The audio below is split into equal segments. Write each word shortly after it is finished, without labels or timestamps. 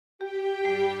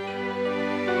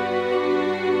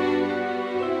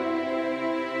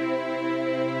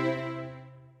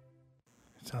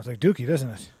Sounds like Dookie, doesn't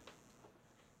it?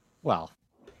 Well,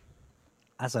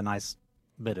 that's a nice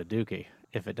bit of Dookie,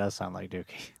 if it does sound like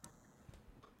Dookie.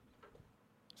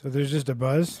 So there's just a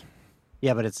buzz?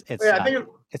 Yeah, but it's Yeah, I think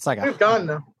it's like it's gone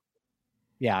now.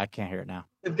 Yeah, I can't hear it now.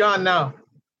 It's gone now.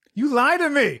 You lie to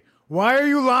me. Why are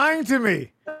you lying to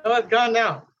me? No, it's gone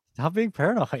now. Stop being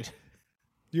paranoid.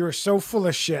 You are so full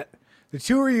of shit. The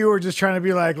two of you are just trying to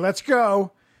be like, let's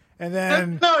go. And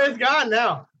then... No, it's gone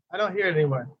now. I don't hear it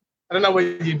anymore. I don't know what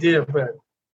you did, but...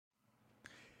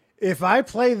 If I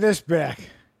play this back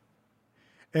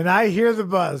and I hear the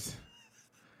buzz,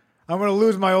 I'm going to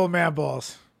lose my old man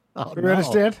balls. Oh, You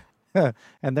understand?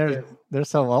 And they're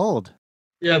so old.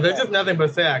 Yeah, they're just nothing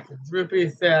but sack. Droopy,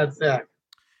 sad sack.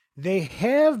 They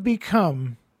have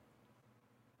become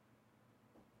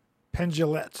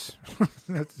pendulets. That's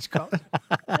what it's called.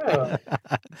 Yeah.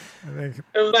 I think.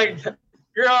 It was like,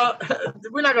 girl,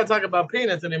 we're not going to talk about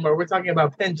penis anymore. We're talking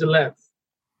about pendulets.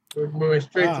 We're moving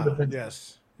straight to the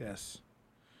pendulets. Yes.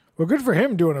 Well, good for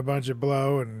him doing a bunch of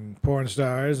blow and porn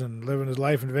stars and living his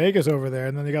life in Vegas over there.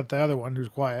 And then you got the other one who's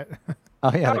quiet.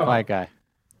 Oh yeah, the quiet guy.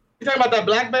 You talking about that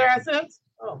black bear I sent?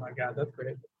 Oh my God, that's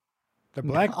great. The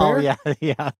black Oh bear?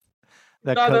 yeah.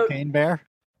 The No, cocaine bear.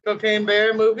 Cocaine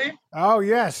Bear movie? Oh,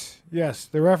 yes.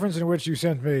 The reference in which you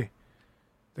sent me.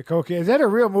 The cocaine. Is that a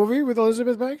real movie with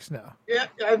Elizabeth Banks? No. Yeah,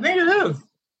 I think it is.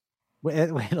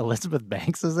 Wait, Elizabeth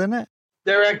Banks is in it?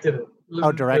 Directed it.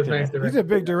 Oh, directed it. He's a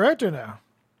big director now.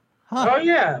 Huh. Oh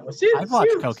yeah, well, I'd watch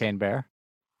Cocaine Bear.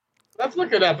 Let's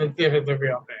look it up and see if it's a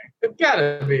real thing. It's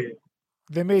gotta be.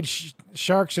 They made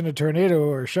Sharks in a Tornado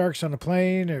or Sharks on a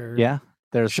Plane or Yeah,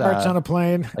 there's Sharks on a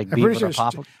Plane. like I'm Beaver pretty, sure,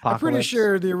 I'm pretty Apocalypse.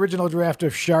 sure the original draft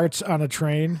of Sharks on a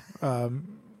Train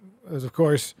was, of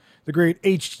course, the great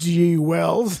H.G.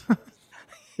 Wells.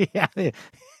 Yeah.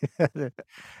 And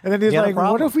then he's He had a like, what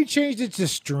problem. if we changed it to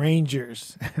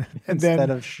Strangers? and Instead then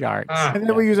of Sharks. and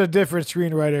then we use a different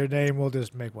screenwriter name. We'll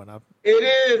just make one up. It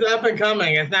is up and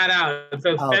coming. It's not out. It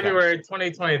says Oh, okay. February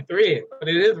 2023, but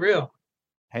it is real.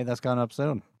 Hey, that's going up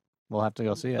soon. We'll have to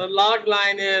go see The it. log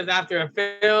line is after a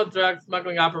failed drug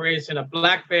smuggling operation, a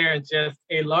black bear ingests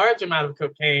a large amount of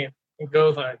cocaine and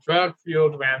goes on a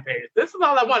drug-fueled rampage. This is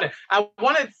all I wanted. I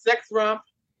wanted sex romp,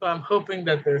 so I'm hoping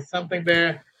that there's something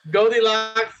there.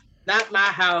 Goldilocks, not my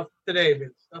house today, bitch.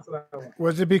 That's what I want.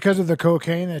 Was it because of the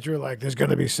cocaine that you were like, there's going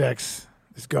to be sex?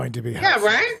 There's going to be Yeah, sex.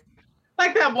 right?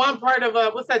 Like that one part of,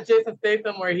 what's that Jason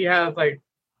Statham where he has like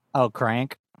Oh,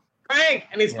 Crank. Crank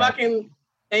and he's Yeah. fucking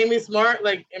Amy Smart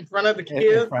like in front of the In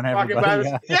kids. front of talking everybody,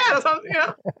 about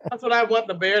yeah, that's what I want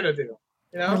the bear to do. You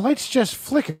The know? lights just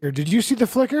flicker. Did you see the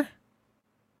flicker?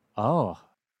 Oh,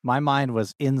 my mind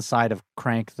was inside of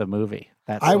Crank the movie.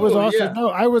 That's I was Oh, also yeah. no,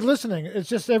 I was listening. It's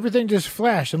just everything just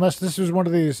flashed. Unless this was one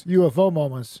of these UFO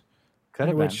moments could in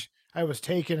have been. which I was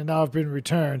taken and now I've been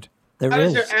returned. There How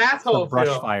does is your asshole some brush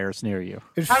feel? fires near you.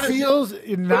 It How does- feels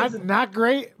does it- not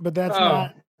great, but that's Oh.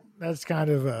 not. That's kind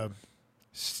of a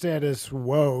status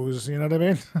woes. You know what I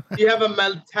mean? Do you have a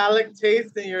metallic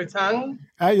taste in your tongue?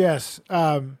 Yes.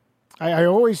 I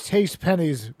always taste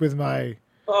pennies with my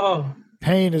Oh,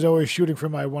 pain is always shooting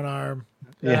from my one arm.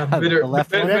 yeah, Yeah, bitter, the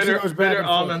left bitter, one actually bitter, goes back bitter and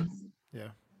forth. almonds.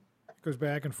 It goes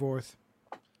back and forth.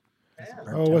 Yeah.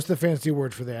 Oh, what's the fancy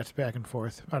word for that? Back and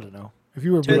forth. I don't know. If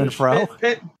you were To and British, fro?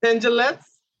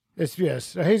 Pendulets? it's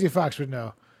yes. A Hazy Fox would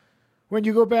know. When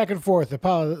you go back and forth, the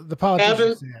Ebb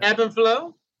politicians. say that. and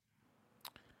flow?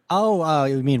 Oh,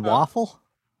 you mean waffle?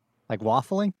 Like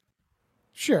waffling?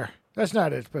 Sure, that's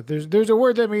not it. But there's a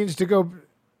word that means to go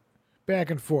back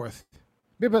and forth.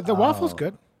 Yeah, but the waffle's Oh.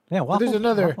 good. Yeah, But waffles. there's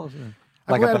another- waffles are- I'm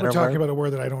Like a glad we're better talking word? about a word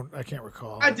that I can't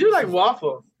recall. I do like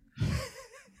waffles.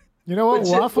 You know what? With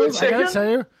Waffles, I gotta chicken? tell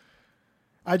you.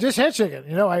 I just had chicken.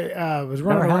 You know, I was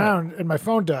running Never had it. around and my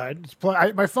phone died.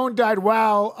 My phone died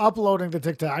while uploading the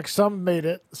TikTok. Some made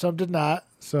it, some did not.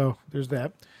 So there's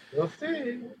that. We'll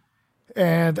see.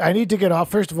 And I need to get off,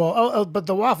 first of all. But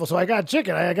the waffle. So I got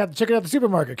chicken. I got the chicken at the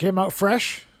supermarket. Came out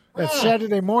fresh. That's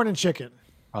Saturday morning chicken.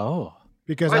 Oh,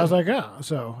 Because I was like, oh.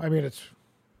 So, I mean, it's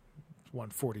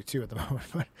 1:42 at the moment.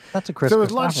 But, that's a Chris so it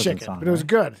was lunch Christopherson chicken. song, But it was right?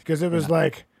 good because it was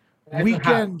like Nice and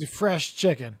weekend fresh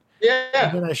chicken. And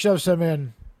Yeah, then I shoved some in.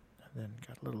 And then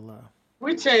got a little...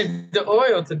 we changed the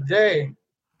oil today.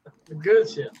 The good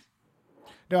shit.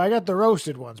 No, I got the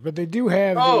roasted ones, but they do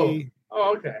have Oh,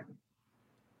 okay.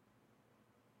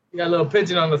 You got a little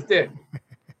pigeon on the stick.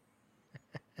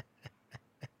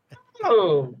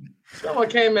 Oh, someone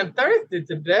came in thirsty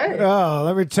today. Oh,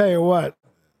 let me tell you what.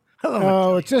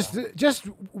 Oh, it's just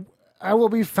I will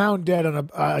be found dead on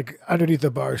underneath a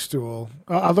bar stool.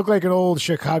 I look like an old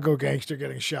Chicago gangster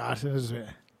getting shot. There's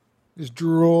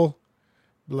drool,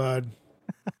 blood,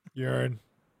 urine.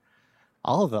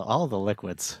 All of the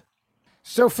liquids.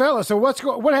 So, fella,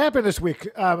 what happened this week?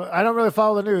 I don't really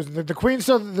follow the news. The Queen's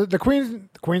still the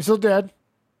Queen's still dead.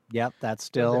 Yep, that's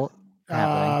still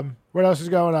happening. What else is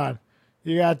going on?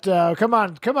 You got come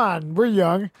on, we're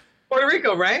young. Puerto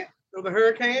Rico, right? So the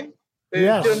hurricane. They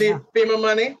Yes. still need FEMA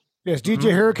money. Yes,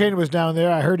 DJ Hurricane was down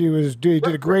there. I heard he did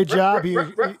a great job. He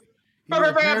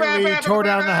apparently tore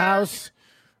down the house,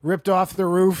 ripped off the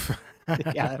roof.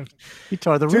 Yeah, he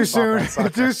tore the Too roof soon. off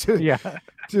that Too sucker. soon. Yeah,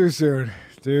 Too soon.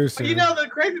 Too But soon. you know, the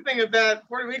crazy thing is that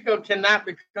Puerto Rico cannot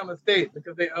become a state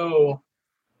because they owe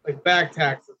like back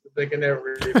taxes that they can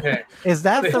never repay. is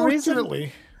that the reason?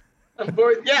 Unfortunately,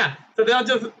 Yeah, so they'll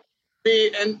just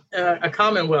be in a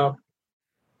commonwealth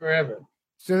forever.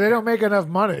 so they don't make enough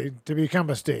money to become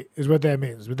a state, is what that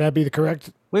means. Would that be the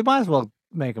correct? We might as well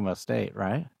make them a state,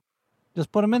 right?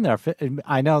 Just put them in there.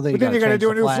 I know that. But then you got to change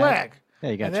do a the new flag. Yeah,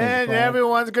 you got And to change then the flag.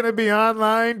 everyone's going to be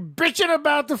online bitching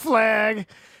about the flag.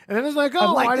 And then it's like,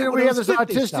 oh, liked why it didn't when we it have was this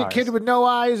 50 autistic stars. kid with no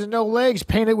eyes and no legs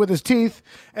painted with his teeth?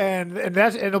 And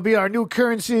it'll be our new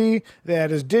currency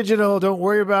that is digital. Don't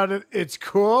worry about it. It's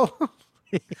cool.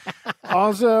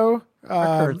 Also,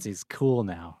 Our currency's cool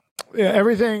now. yeah,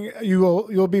 everything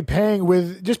you'll be paying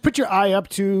with. Just put your eye up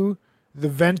to the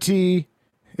venti.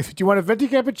 If you want a venti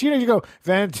cappuccino, you go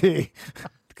venti.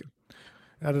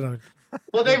 I don't know.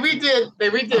 Well, they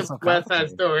redid so West Side complicated.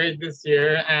 Story this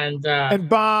year, and And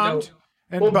bombed.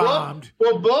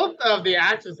 Both of the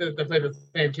actresses that played the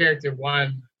same character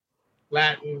won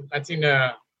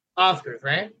Latina Oscars,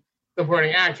 right?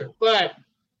 Supporting actress. But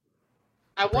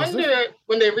I wonder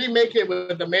when they remake it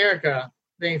with America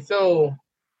being so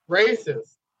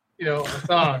racist, a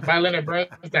song by Leonard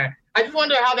Bernstein. I just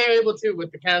wonder how they're able to,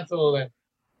 with the cancel and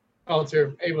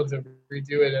culture, able to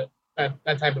redo it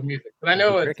that type of music. But I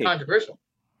know it's Tricky. controversial.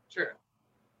 Sure.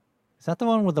 Is that the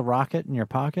one with the rocket in your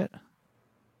pocket?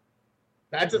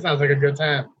 That just sounds like a good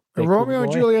time. The Hey, Romeo cool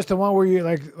and boy. Juliet's the one where you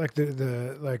like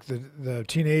the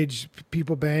teenage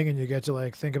people bang and you get to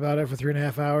like think about it for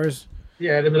 3.5 hours.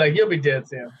 Yeah, they'd be like, you'll be dead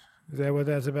soon. Is that what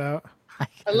that's about?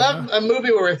 I love a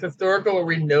movie where it's historical, where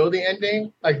we know the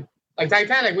ending. Like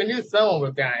Titanic, we knew someone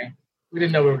was dying. We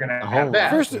didn't know we were going to have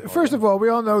that. First of all, we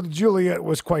all know that Juliet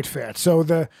was quite fat. So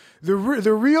the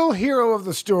real hero of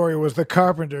the story was the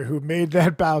carpenter who made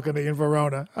that balcony in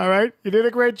Verona. All right, you did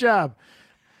a great job.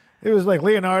 It was like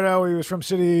Leonardo. He was from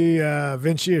City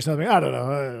Vinci or something. I don't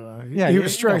know. Yeah, he you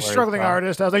was know where he's struggling from.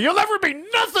 artist. I was like, you'll never be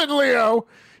nothing, Leo.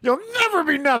 You'll never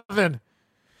be nothing.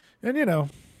 And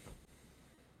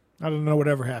I don't know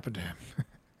whatever happened to him.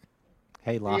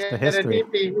 Hey, lost Yeah, to history.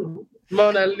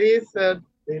 Mona Lisa.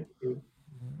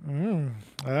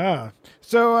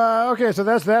 So okay, so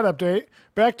that's that update.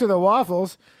 Back to the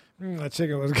waffles. That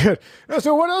chicken was good.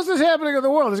 So what else is happening in the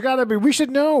world? There's got to be. We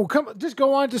should know. Just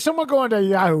go on to someone go on to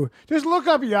Yahoo. Just look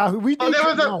up Yahoo. We need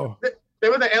to know. There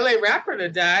was an LA rapper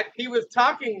that died. He was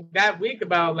talking that week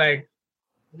about like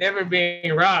never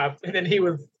being robbed, and then he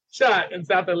was shot in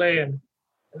South LA in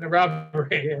the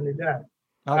robbery, and he died.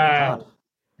 Oh, God.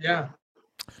 Yeah.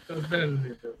 So it's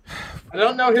been. I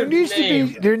don't know his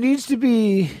name. There needs to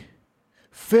be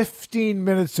 15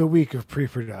 minutes a week of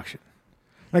pre-production.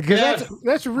 Like 'cause Yes.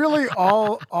 that's really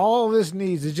all this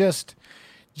needs is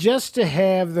just to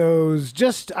have those.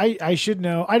 I should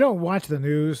know. I don't watch the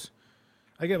news.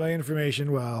 I get my information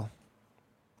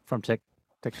From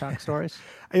TikTok stories.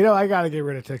 I got to get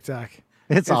rid of TikTok.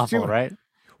 It's too awful, much. right?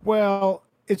 Well,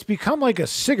 it's become like a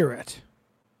cigarette.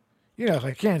 If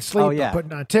I can't sleep, Oh, yeah. I'm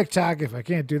putting on TikTok. If I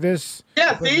can't do this,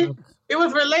 Yeah, see, it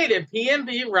was related.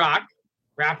 PNB Rock,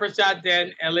 rapper shot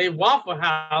dead in LA Waffle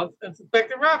House, and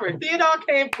suspected robbery. See, it all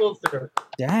came full circle.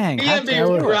 Dang. how'd PNB you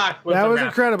do it? Rock was that the was rapper.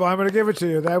 incredible. I'm going to give it to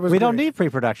you. That was We don't great. need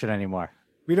pre-production anymore.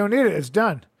 We don't need it. It's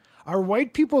done. Are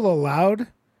white people allowed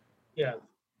Yeah.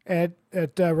 at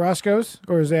Roscoe's,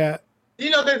 or is that?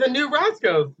 There's a new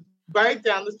Roscoe's right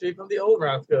down the street from the old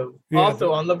Roscoe's, Yeah.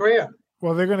 also on La Brea.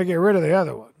 Well, they're going to get rid of the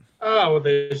other one. Oh, well,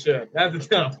 they should. That's a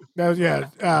dump. That was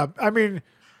I mean,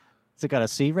 Has it got a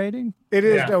C rating? it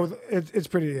is. Yeah. No, it's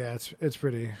pretty. Yeah, it's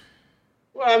pretty.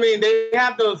 Well, I mean, they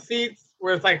have those seats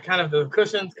where it's like kind of the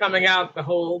cushions coming out, the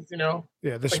holes, Yeah,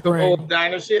 the like the spring. old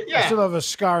diner shit. I Yeah. still have a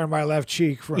scar on my left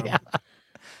cheek from Yeah.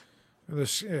 the The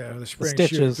spring shooting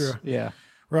stitches. through. Yeah.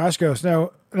 Roscoe's.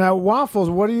 Now waffles.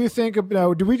 What do you think of? Now,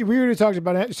 we already talked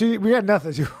about it? See, we had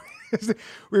nothing.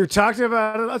 We were talking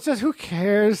about it. Let's just. Who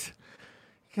cares?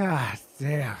 God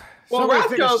damn. Well, Somebody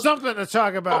think of Roscoe's- something to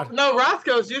talk about. No,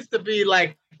 Roscoe's used to be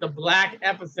like the black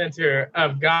epicenter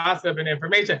of gossip and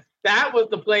information. That was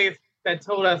the place that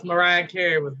told us Mariah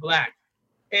Carey was black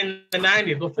in the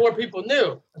 90s, before people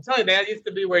knew. I'm telling you, that used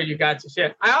to be where you got your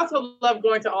shit. I also love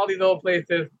going to all these old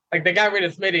places Like they got rid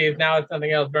of Smitty's, now it's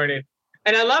something else burning.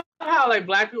 And I love how like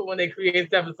black people when they create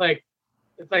stuff, it's like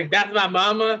that's my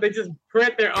mama. They just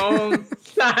print their own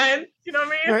sign. You know what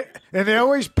I mean? Right. And they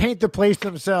always paint the place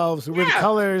themselves with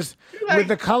colors. Like, with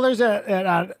the colors at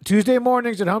on Tuesday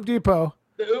mornings at Home Depot.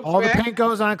 All the paint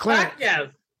goes on clearance. Yes.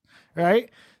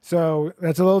 Right? So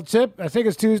that's a little tip. I think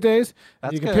it's Tuesdays.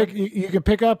 That's you can good. pick you can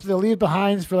pick up the leave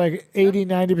behinds for like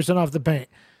 80-90% off the paint.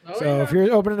 Oh, So yeah. if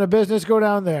you're opening a business, go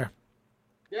down there.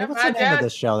 Yeah, What's my the name of dad.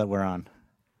 this show that we're on?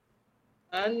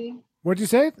 What'd you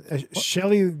say?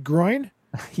 Shelly Groin?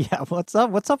 Yeah, what's up?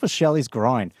 What's up with Shelley's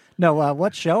groin? No,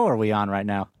 what show are we on right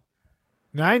now?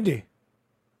 90.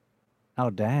 Oh,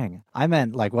 dang. I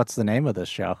meant, like, what's the name of this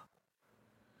show?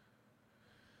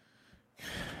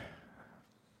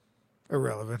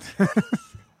 Irrelevant.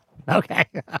 Okay.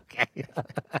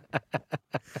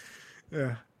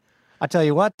 Yeah. I tell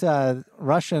you what,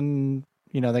 Russian,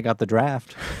 they got the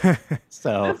draft.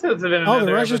 So, Oh,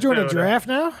 the Russians doing a draft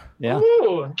now? yeah.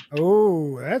 Ooh,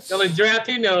 Oh, that's the only draft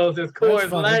he knows is Coors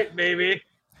funny. Light, baby.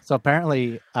 So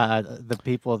apparently, the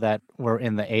people that were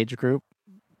in the age group,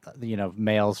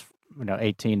 males,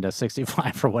 18 to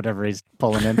 65 or whatever he's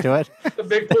pulling into it, The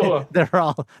big pool.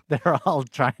 they're all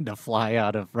trying to fly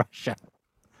out of Russia.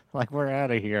 Like, we're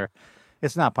out of here.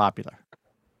 It's not popular.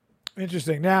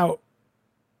 interesting. Now,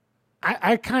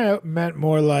 I kind of meant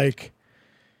more like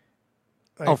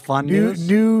fun news?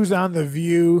 News on The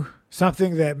View,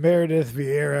 something that Meredith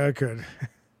Vieira could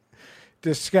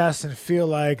discuss and feel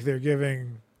like they're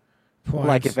giving points.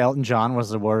 Like if Elton John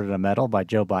was awarded a medal by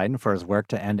Joe Biden for his work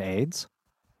to end AIDS.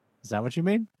 Is that what you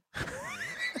mean?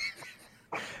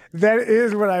 That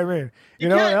is what I mean. You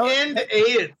can't end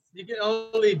AIDS. You can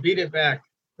only beat it back,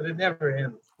 but it never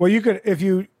ends. Well, you could if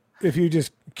you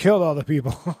just killed all the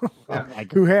people Oh my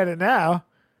who had it now,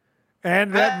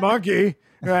 and that monkey,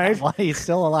 right? Well, he's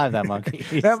still alive, that monkey.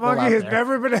 He's That still out monkey has there.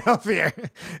 never been healthier.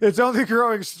 It's only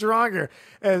growing stronger.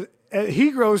 As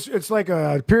he grows, it's like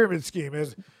a pyramid scheme.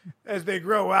 As they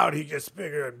grow out, he gets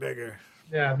bigger and bigger.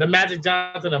 Yeah, the Magic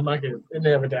Johnson of monkeys. It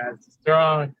never dies.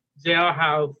 Strong,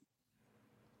 jailhouse,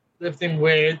 lifting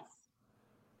weights.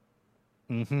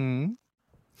 Mm-hmm.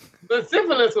 But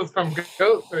syphilis was from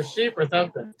goats or sheep or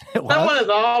something. It was? Someone is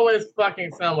always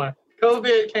fucking someone.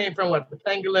 COVID came from what? The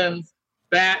pangolins,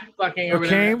 bat fucking. It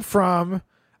came from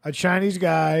a Chinese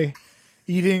guy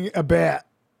eating a bat.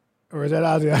 Or is that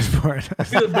Ozzy Osbourne?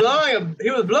 He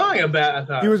was blowing a bat. I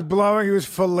thought He was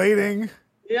filleting.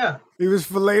 Yeah. He was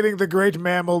filleting the great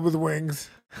mammal with wings.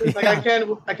 It's like I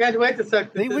can't wait to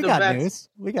suck this. See, we got news.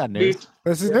 We got news.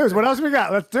 This is news. What else we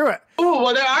got? Let's do it. Oh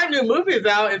well, there are new movies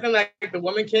out. Isn't like The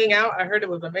Woman King out? I heard it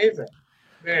was amazing.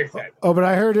 Very excited. Oh, but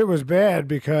I heard it was bad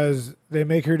because they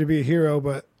make her to be a hero,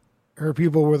 but her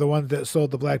people were the ones that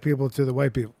sold the black people to the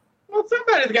white people. Well,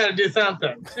 somebody's got to do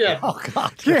something. Yeah. Oh,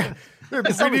 God. Yeah. We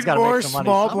Somebody's need gotta more make some money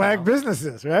small somehow. black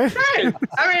businesses, right? Right.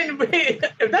 I mean,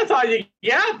 if that's all you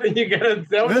got, then you gotta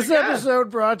sell what This you got.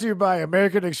 episode brought to you by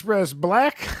American Express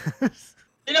Black.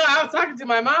 You know, I was talking to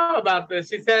my mom about this.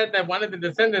 She said that one of the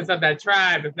descendants of that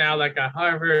tribe is now like a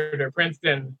Harvard or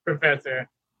Princeton professor.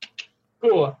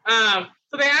 Cool.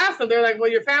 So they asked them, they're like, well,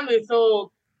 your family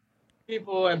sold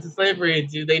people into slavery.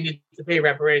 Do they need to pay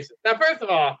reparations? Now, first of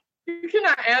all, you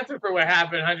cannot answer for what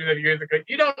happened hundreds of years ago.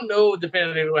 You don't know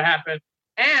definitively what happened.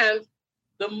 And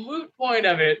the moot point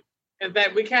of it is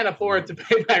that we can't afford to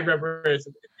pay back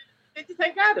reparations. They just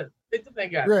ain't got it. They just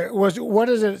ain't got it. Right. What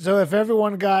is it? So if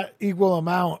everyone got equal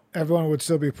amount, everyone would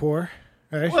still be poor,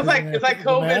 right? Well, it's like The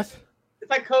COVID. math? It's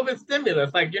like COVID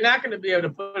stimulus. Like you're not going to be able to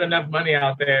put enough money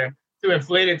out there to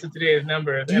inflate it to today's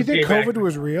numbers. Do you and think pay back. COVID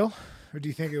was real, or do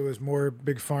you think it was more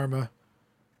big pharma?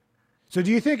 So do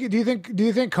you think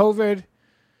COVID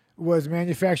was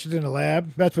manufactured in a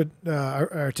lab? That's what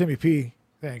our Timmy P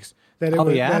thinks. That it Oh,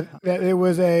 was, yeah? that it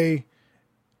was a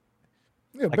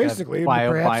Like a basically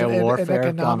bio an warfare gone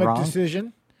economic wrong?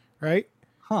 decision, right?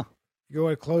 Huh. You go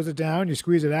and close it down, you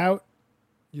squeeze it out,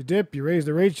 you dip, you raise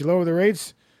the rates, you lower the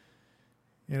rates.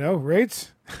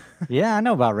 Rates. Yeah, I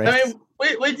know about race. I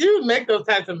mean, we do make those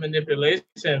types of manipulations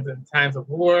in times of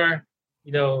war.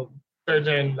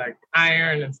 Certain like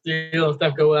iron and steel and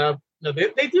stuff go up.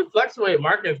 They do fluctuate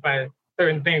markets by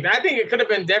certain things. I think it could have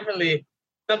been definitely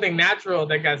something natural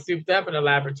that got souped up in a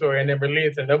laboratory and then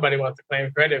released, and nobody wants to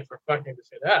claim credit for fucking the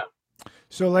shit up.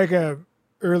 So like a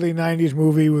early 90s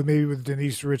movie with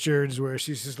Denise Richards where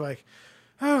she's just like,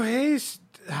 oh, hey,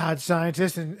 hot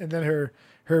scientist. And then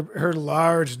her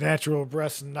large natural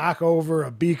breasts knock over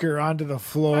a beaker onto the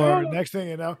floor. Oh. Next thing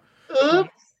you know. Oops.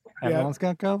 Everyone's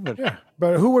got COVID. Yeah.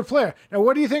 But who would play her? Now,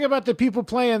 what do you think about the people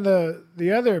playing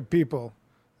the other people?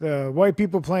 The white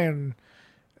people playing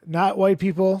not white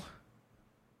people.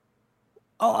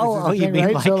 Oh, This is the you thing,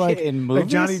 mean right? So, in movies? like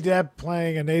Johnny Depp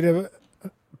playing a native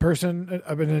person,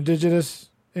 an indigenous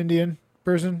Indian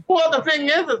person. Well, the thing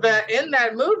is that in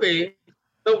that movie,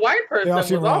 the white person all was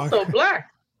seem wrong. also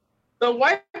black. The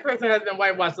white person has been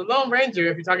whitewashed. The Lone Ranger,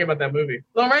 if you're talking about that movie,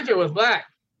 Lone Ranger was black.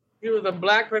 He was a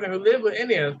black person who lived with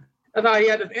Indians. That's how he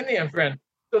had this Indian friend.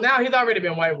 So now he's already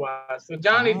been whitewashed. So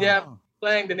Johnny Depp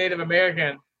playing the Native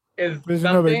American is It's something.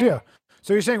 no big deal.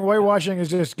 So you're saying whitewashing is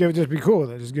just be cool,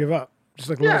 then just give up. Just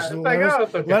like Yeah, it's like, oh,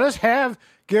 it's okay. let us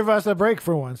give us a break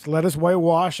for once. Let us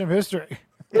whitewash some history.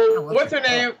 Well, what's her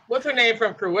name? What's her name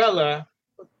from Cruella?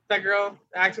 What's that girl,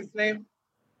 the actress name?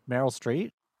 Meryl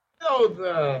Streep?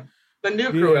 No, the new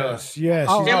Cruella. Yes.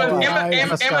 Oh, she's Emma, got Emma,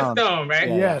 eyes. Emma, Emma Stone, right?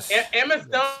 Yeah. Yes. Emma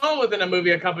Stone was in a movie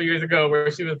a couple years ago where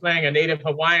she was playing a native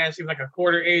Hawaiian. She was like a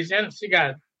quarter Asian. She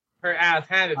got her ass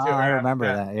handed to Oh, her. I after remember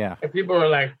that. Yeah. And people were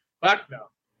like, fuck no.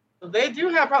 So they do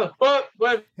have problems.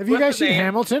 But Have you guys seen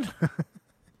Hamilton?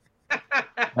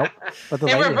 Nope. But the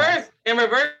in lady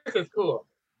reverse is cool.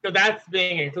 So that's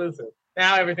being inclusive.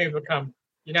 Now everything's become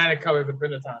United Colors of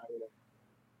Benetton.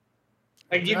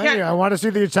 Like you can't I want to see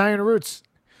the Italian roots.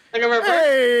 like a reverse.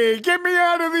 Hey, get me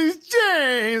out of these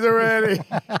chains already.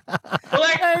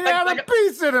 Like, I got like a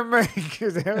pizza to make.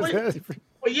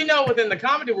 well, you know, within the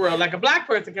comedy world, like a black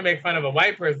person can make fun of a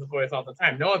white person's voice all the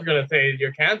time. No one's gonna say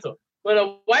you're canceled. But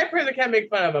a white person can't make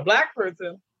fun of a black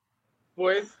person's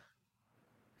voice.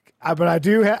 But I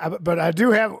do have.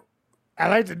 I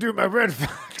like to do my red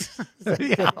fox.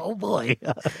 yeah. Oh boy.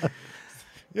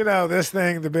 You know this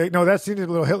thing, the big. No, that seemed a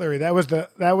little Hillary. That was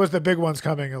the big ones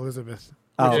coming, Elizabeth.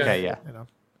 Oh, Yeah. okay. Yeah. You know.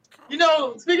 You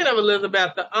know, speaking of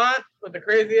Elizabeth, the aunt with the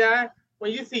crazy eye,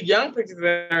 when you see young pictures of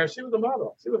her, she was a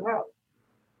model. She was hot.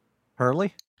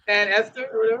 Hurley? And Esther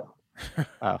or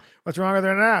whatever. What's wrong with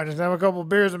her now? Just have a couple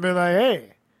beers and be like,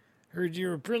 "Hey, heard you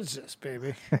were a princess,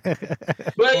 baby."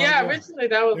 But yeah, originally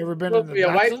that was Ever been supposed in to the be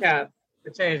a white Datsun? cat.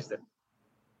 They changed it.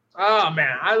 Oh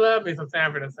man, I love me some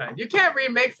Sanford and Son. You can't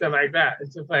remake stuff like that.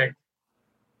 It's just like,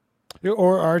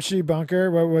 Or Archie Bunker.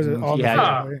 What was it? All Yeah, the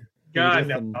yeah. family. God Edith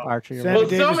no. and Archie. or Sammy Well,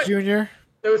 whatever. so Davis Jr.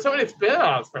 There were so many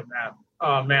spin-offs from that.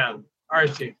 Oh man,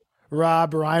 Archie.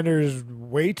 Rob Reiner's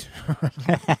weight.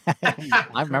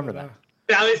 I remember that.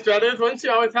 Sally Struthers, wasn't she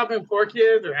always helping poor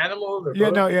kids or animals? Or Yeah,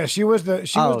 both? no, yeah. She was the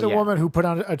Oh, yeah. woman who put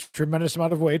on a tremendous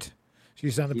amount of weight.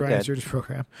 She's on the She Brian did. Sturgis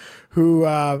program. Who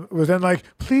was then like,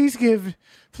 please give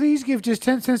just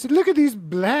 10 cents. Look at these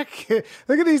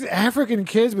look at these African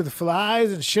kids with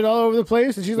flies and shit all over the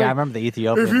place. And she's Yeah, I like, remember the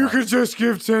Ethiopian. if you one. could just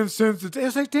give 10 cents,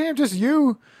 it's like, damn, just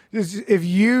you. If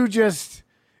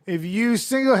you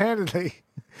single-handedly,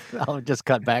 I'll just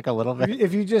cut back a little bit.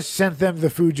 if you just sent them the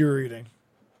food you were eating.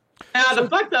 Now the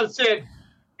fucked up shit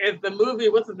is the movie.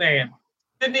 What's his name?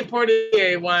 Sidney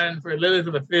Poitier one for Lilies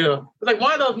of the Field. It's like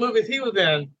one of those movies he was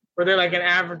in where they're like in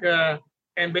Africa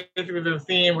and basically there's a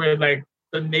scene where like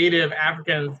the native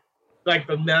Africans, like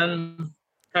the nuns,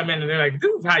 come in and they're like,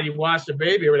 "This is how you wash a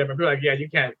baby" or whatever. We're like, "Yeah, you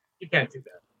can't do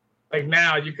that." Like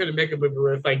now you couldn't make a movie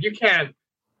where it's like you can't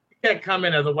come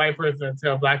in as a white person and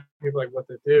tell black people like what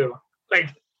to do. Like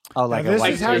Oh, like Now, a this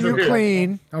white is how person. you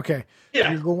clean. Okay.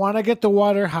 yeah, You want to get the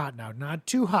water hot now, not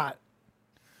too hot.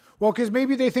 Well, because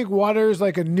maybe they think water is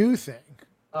like a new thing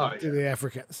oh to yeah. the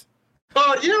Africans.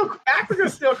 Well, you know,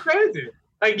 Africa's still crazy.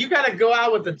 Like you got to go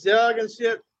out with the jug and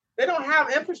shit. They don't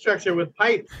have infrastructure with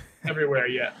pipes everywhere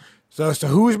yet. So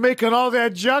who's making all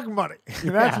that jug money? That's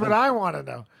Yeah. what I want to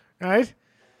know, right?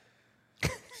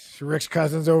 Rick's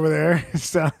cousin's over there.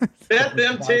 So, Set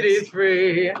them titties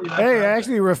free. You know, hey,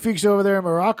 actually, Rafiq's over there in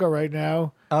Morocco right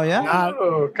now, Oh yeah.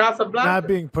 oh, Casablanca. not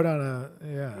being put on a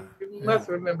You must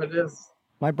remember this.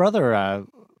 My brother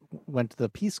went to the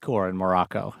Peace Corps in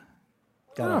Morocco.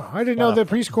 Oh, I didn't know the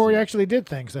Peace Corps actually did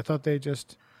things. I thought they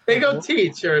just. They go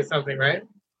teach or something, right?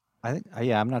 I think.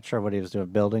 Yeah, I'm not sure what he was doing.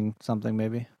 Building something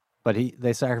maybe. But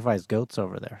they sacrificed goats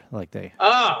over there. Like they.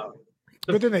 Oh.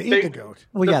 But then they eat the goat.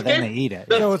 Well, The yeah, then scape- they eat it.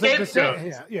 the- So it's like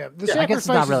scapegoat. yeah. The Yeah, I guess it's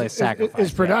not sacrifice really a is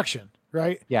sacrifice, yeah. production,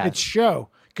 right? Yeah. It's show.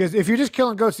 Because if you're just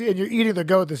killing goats and you're eating the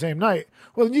goat the same night,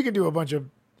 well, then you can do a bunch of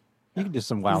You can do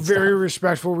some wild very stuff.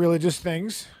 respectful religious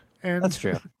things. And That's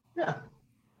true. Yeah.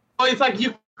 Oh, it's like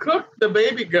you cook the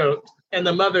baby goat and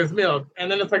the mother's milk, and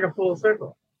then it's like a full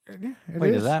circle. yeah, it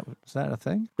Wait, is. is that a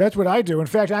thing? That's what I do. In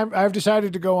fact, I've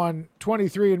decided to go on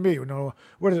 23andMe. No,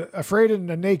 what is it? Afraid and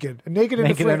Naked. Naked and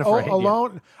Naked Afraid. and Afraid, yeah.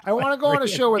 Alone. I want to go on a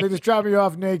show where they just drop me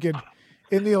off naked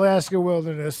in the Alaska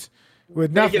wilderness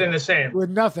with nothing. Naked and ashamed. With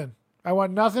nothing. I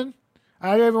want nothing.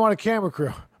 I don't even want a camera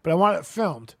crew, but I want it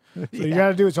filmed. So you got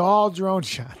to do it's all drone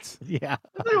shots. Yeah.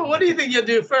 Like, what do you think you'll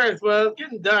do first? Well, it's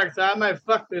getting dark, so I might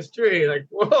fuck this tree. Like,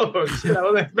 whoa, shit, I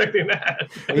wasn't expecting that.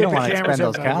 Well, you don't The want to cameras expend have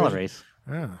those night vision. calories.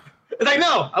 Yeah. It's like,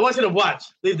 no, I want you to watch.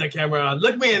 Leave the camera on.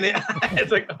 Look me in the eye.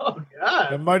 It's like, oh, The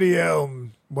God. Mighty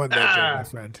Elm won that day, my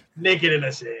friend. Naked in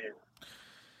the shade.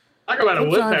 Talk about a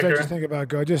Sometimes I woodpecker. just think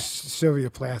about just Sylvia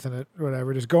Plath in it,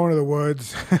 whatever, just going to the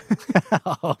woods.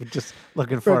 Oh, just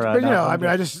looking for but you know, I nothing mean, to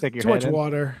I just stick your too much head in.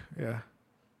 water. Yeah.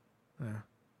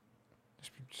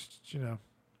 Just, you know,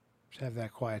 just have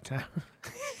that quiet time.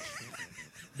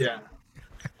 Yeah.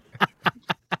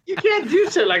 You can't do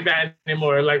shit like that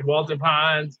anymore, like Walter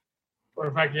Pond or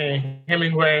fucking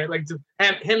Hemingway, like just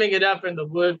hemming it up in the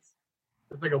woods.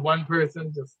 It's like a one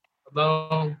person just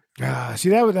alone. See,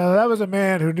 that was a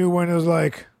man who knew when it was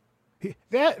like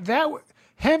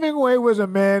Hemingway was a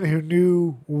man who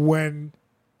knew when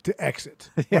to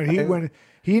exit. When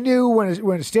he knew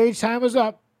when stage time was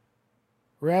up.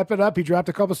 Wrap it up. He dropped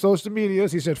a couple social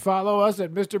medias. He said, "Follow us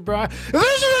at Mr. Brian." This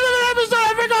is another episode.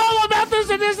 I forgot all about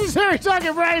this and this is Harry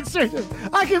talking Brian Sturgis.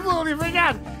 I completely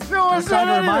forgot. No one I was said trying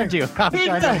to anything. remind you. I was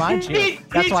trying to remind you.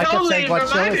 That's why I kept saying, "What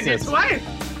show is this?"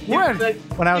 When?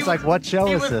 When I was like, "What show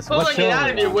he is was this? Pulling What show?" it out is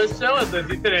of this?" you. What show is this?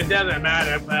 He said it doesn't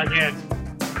matter, fucking.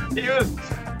 He was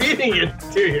feeding it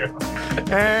to you.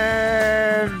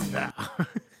 And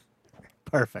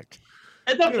Perfect.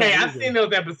 It's okay. I've seen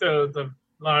those episodes of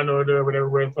Law and Order or whatever,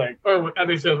 where it's like, or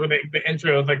other shows where the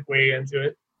intro is like way into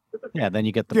it. Yeah, then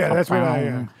you get the yeah, that's what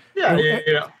I.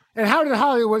 Yeah. And how did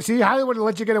Hollywood see? Hollywood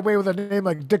let you get away with a name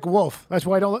like Dick Wolf. That's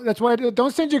why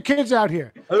don't send your kids out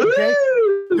here. Okay,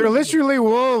 they're literally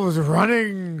wolves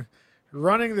running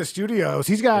the studios.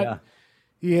 He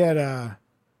had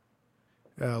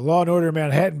Law and Order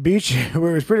Manhattan Beach,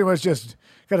 where it was pretty much just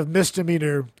kind of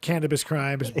misdemeanor cannabis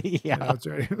crimes. Yeah. You know, it's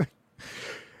right.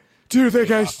 Do you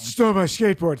think I stole my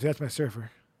skateboard? That's my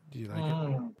surfer. Do you like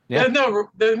it? Yeah.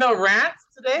 There's no rants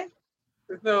today.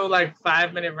 There's no like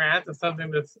 5-minute rants or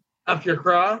something that's up your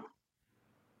craw.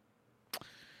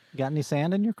 You got any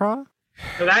sand in your craw?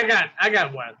 But I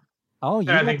got one Oh,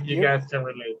 that I think you guys can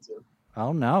relate to.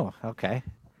 Oh no. Okay.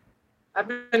 I've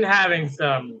been having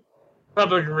some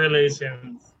public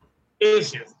relations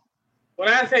issues. When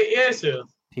I say issues,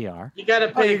 PR. you gotta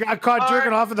Oh, pay. you got caught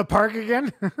jerking off in the park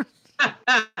again?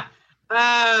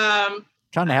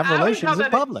 Trying to have I would relations call in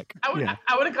that public. I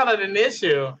wouldn't call it an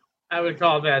issue. I would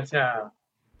call that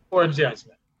poor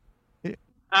judgment. Yeah.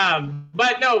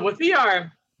 But no, with PR,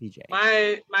 DJ.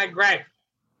 my gripe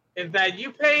is that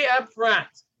you pay up front,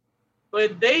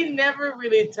 but they never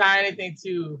really tie anything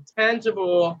to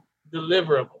tangible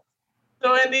deliverables.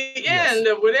 So in the end,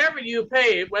 whatever you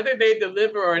pay, whether they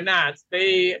deliver or not,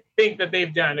 they think that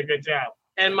they've done a good job.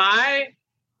 And my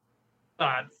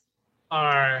thoughts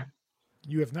are,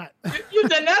 You have not. you've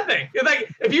done nothing. It's like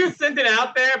if you sent it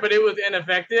out there, but it was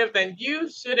ineffective, then you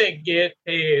shouldn't get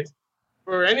paid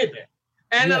for anything.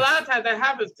 And a lot of times that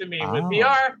happens to me with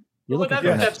PR. You're looking that's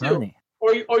for an step two. attorney.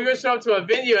 Or you'll show up to a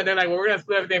venue and they're like, well, we're going to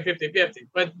split everything 50-50.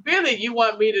 But really, you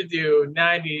want me to do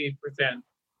 90%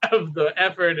 of the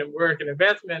effort and work and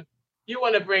investment. You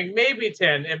want to bring maybe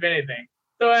 10, if anything.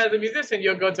 So as a musician,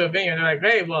 you'll go to a venue and they're like,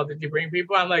 hey, well, did you bring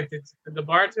people? I'm like, did the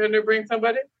bartender bring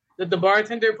somebody? Did the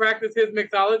bartender practice his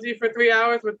mixology for 3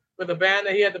 hours with a band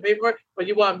that he had to pay for? But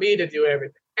you want me to do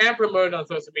everything and promote it on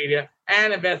social media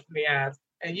and invest in the ads.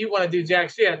 And you want to do jack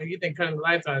shit and you think cutting the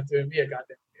lights on is doing me a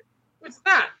goddamn shit. Which is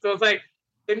not. So it's like,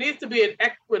 there needs to be an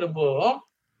equitable,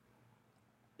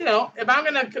 if I'm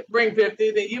going to bring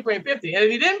 50, then you bring 50. And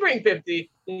if you didn't bring 50,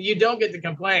 then you don't get to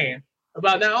complain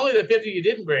about not only the 50 you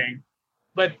didn't bring,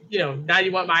 but, now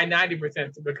you want my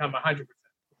 90% to become 100%.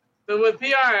 So with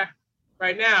PR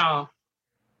right now,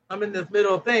 I'm in this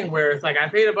middle thing where it's like I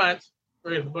paid a bunch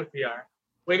for the book PR,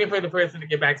 waiting for the person to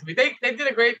get back to me. They did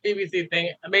a great BBC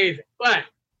thing, amazing. But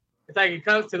it's like it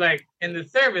comes to like, in the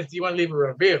service, do you want to leave a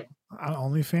review?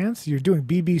 OnlyFans? You're doing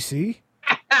BBC?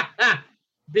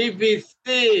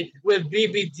 BBC with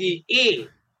BBDE.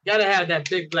 Gotta have that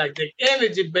big black dick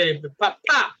energy, baby. Pop,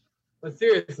 pop. But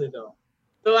seriously, though.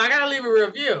 So I gotta leave a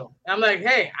review. I'm like,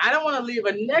 hey, I don't want to leave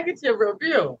a negative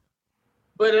review.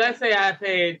 But let's say I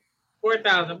paid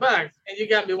 $4,000 and you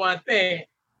got me one thing.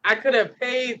 I could have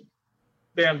paid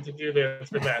them to do this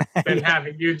for that than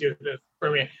having you do this for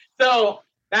me. So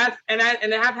that's and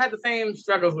I've had the same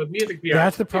struggles with music PR.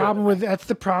 That's the problem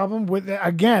with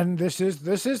again, this is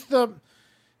the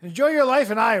enjoy your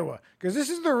life in Iowa, because this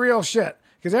is the real shit.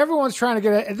 Because everyone's trying to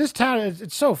get it. This town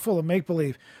it's so full of make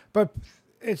believe, but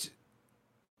it's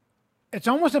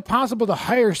almost impossible to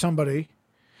hire somebody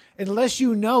unless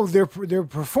you know they're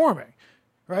performing,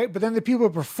 right? But then the people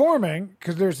performing,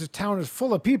 because there's a town is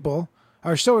full of people,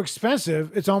 are so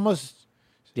expensive. It's almost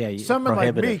someone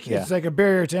like me. Yeah. It's like a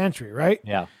barrier to entry, right?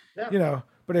 Yeah. You know.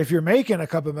 But if you're making a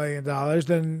couple $1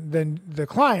 million, then the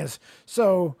clients.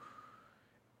 So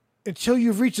until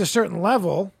you've reached a certain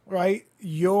level, right?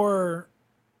 Your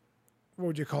what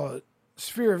would you call it?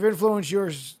 Sphere of influence,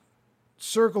 your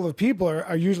circle of people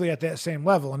are usually at that same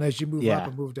level. And as you move up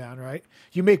and move down, right?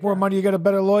 You make more money, you get a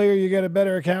better lawyer, you get a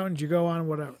better accountant, you go on,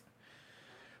 whatever.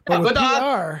 But with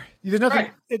PR, there's nothing.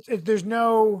 Right. There's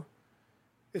no.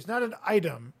 It's not an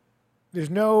item. There's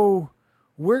no.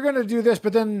 We're gonna do this,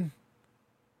 but then.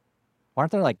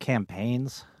 Aren't there like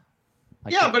campaigns?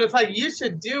 Like but it's like you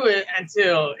should do it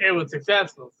until it was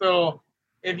successful. So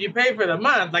if you pay for the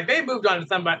month, like they moved on to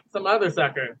some other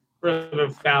sucker for the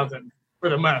 1,000 for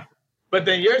the month, but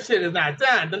then your shit is not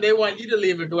done. Then they want you to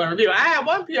leave a glowing review. I had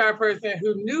one PR person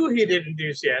who knew he didn't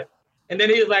do shit, and then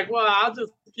he was like, "Well, I'll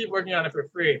just keep working on it for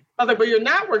free." I was like, "But you're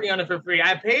not working on it for free.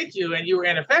 I paid you, and you were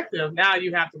ineffective. Now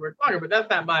you have to work longer, but that's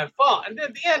not my fault." And then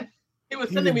at the end, he was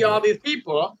sending me all these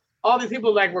people. All these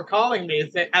people like were calling me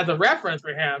as a reference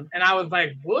for him, and I was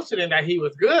like bullshitting that he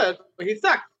was good, but he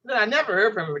sucked. Then I never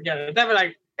heard from him again. It's never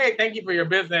like, "Hey, thank you for your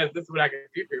business. This is what I can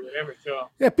do for you," whatever. So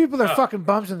people are fucking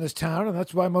bums in this town, and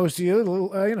that's why most of you,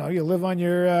 you live on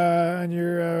your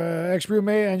ex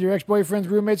roommate and your ex boyfriend's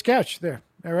roommate's couch. There,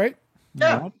 all right?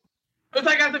 Yeah. It's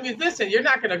like as a musician, you're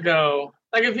not gonna go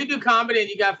like if you do comedy and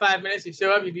you got 5 minutes, you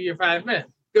show up, you do your 5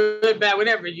 minutes, good, bad,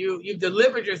 whatever. You've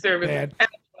delivered your service. And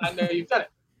I know you've done it.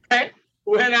 Okay?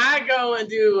 When I go and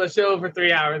do a show for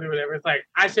 3 hours or whatever, it's like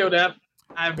I showed up,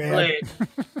 I've played.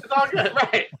 It's all good,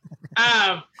 right?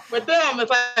 With them, it's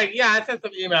like, I sent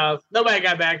some emails, nobody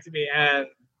got back to me, and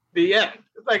the end.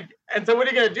 It's like, and so what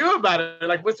are you gonna do about it?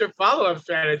 Like, what's your follow-up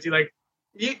strategy? Like,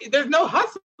 there's no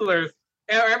hustlers.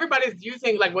 Everybody's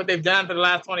using like what they've done for the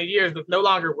last 20 years that's no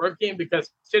longer working because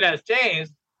shit has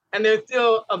changed, and they're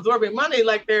still absorbing money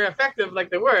like they're effective like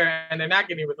they were, and they're not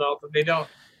getting results, and they don't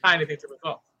tie anything to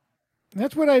results.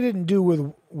 That's what I didn't do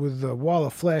with the Wall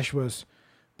of Flesh. Was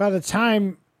by the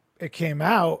time it came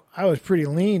out, I was pretty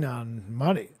lean on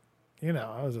money.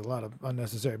 I was a lot of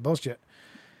unnecessary bullshit.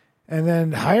 And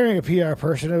then hiring a PR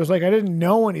person, it was like I didn't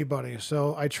know anybody,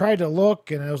 so I tried to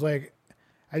look, and I was like,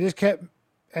 I just kept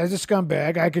as a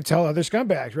scumbag. I could tell other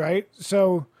scumbags, right?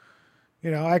 So,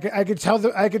 I could tell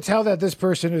that this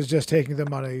person is just taking the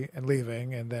money and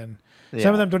leaving, and then.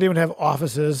 Some of them don't even have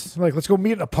offices. Like, let's go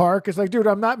meet in a park. It's like, dude,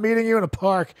 I'm not meeting you in a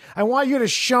park. I want you to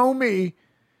show me,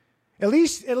 at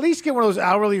least get one of those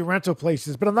hourly rental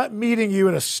places, but I'm not meeting you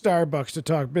at a Starbucks to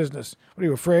talk business. What, are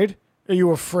you afraid? Are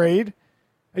you afraid?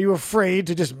 Are you afraid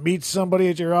to just meet somebody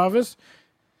at your office?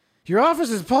 Your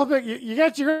office is public. You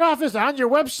got your office on your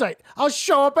website. I'll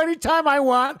show up anytime I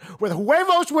want with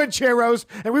huevos rancheros,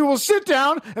 and we will sit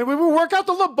down and we will work out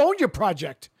the Livonia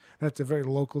project. That's a very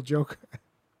local joke.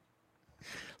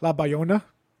 La Bayona.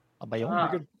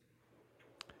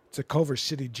 It's a Culver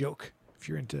City joke. If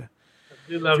you're into,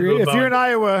 if you're in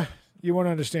Iowa, you won't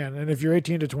understand. And if you're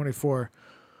 18 to 24,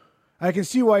 I can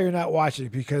see why you're not watching,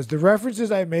 because the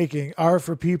references I'm making are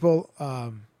for people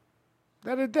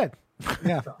that are dead.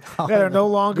 Yeah, that are no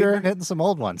longer hitting some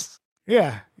old ones.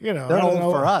 Yeah, they're old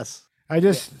for us. I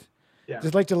just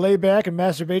like to lay back and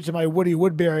masturbate to my Woody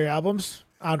Woodbury albums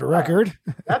on the record.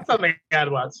 That's something I'd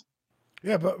watch.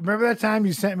 Yeah, but remember that time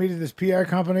you sent me to this PR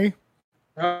company?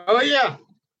 Oh, yeah.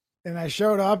 And I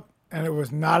showed up, and it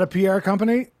was not a PR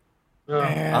company.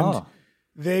 And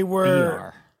they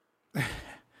were...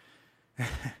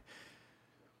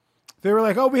 they were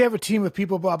like, "Oh, we have a team of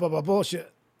people, blah, blah, blah,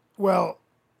 bullshit." Well,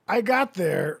 I got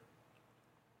there.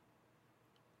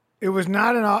 It was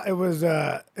not it was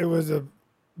a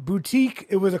boutique.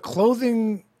 It was a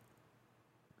clothing...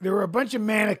 There were a bunch of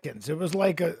mannequins. It was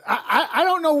like I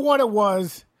don't know what it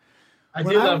was. I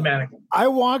do love mannequins. I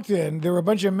walked in. There were a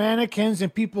bunch of mannequins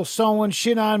and people sewing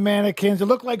shit on mannequins. It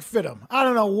looked like fit 'em. I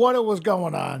don't know what it was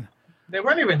going on. They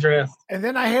weren't even dressed. And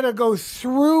then I had to go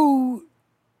through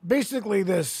basically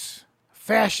this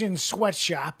fashion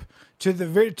sweatshop to the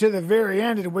very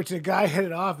end, in which the guy had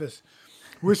an office,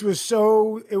 which was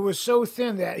so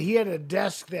thin that he had a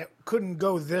desk that couldn't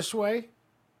go this way.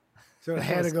 So it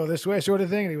had to go this way, sort of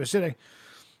thing. And he was sitting.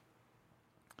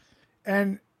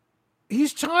 And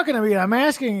he's talking to me, and I'm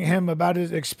asking him about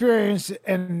his experience.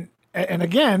 And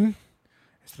again,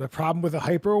 it's the problem with the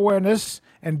hyper-awareness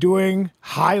and doing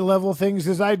high-level things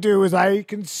as I do, is I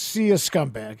can see a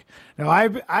scumbag. Now,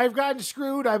 I've gotten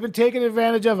screwed. I've been taken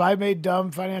advantage of. I've made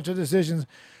dumb financial decisions.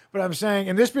 But I'm saying,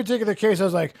 in this particular case, I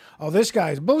was like, oh, this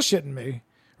guy's bullshitting me,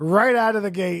 right out of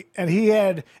the gate, and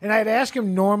I'd ask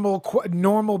him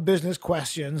normal business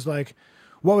questions like,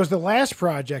 "What was the last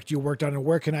project you worked on, and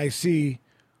where can I see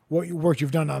what work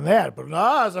you've done on that?" But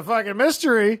it's a fucking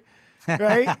mystery,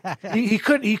 right? he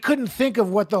couldn't think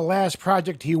of what the last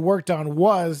project he worked on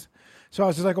was, so I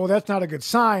was just like, "Well, that's not a good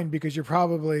sign because you're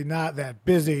probably not that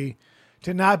busy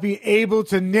to not be able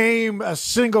to name a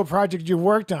single project you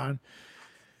worked on."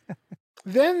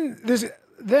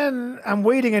 Then I'm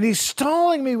waiting, and he's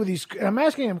stalling me with these. I'm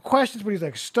asking him questions, but he's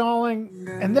like stalling.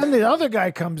 And then the other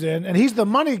guy comes in, and he's the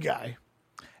money guy,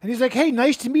 and he's like, "Hey,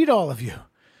 nice to meet all of you."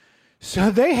 So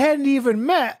they hadn't even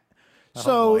met.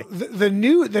 So the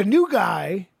new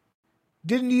guy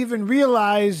didn't even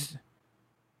realize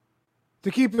to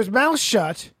keep his mouth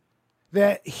shut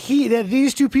that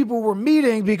these two people were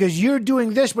meeting because you're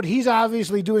doing this, but he's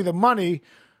obviously doing the money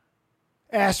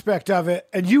aspect of it,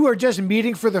 and you are just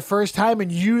meeting for the first time,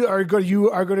 and you're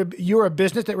a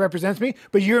business that represents me,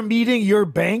 but you're meeting your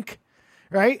bank,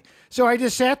 right? So I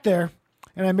just sat there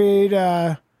and I made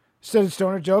said a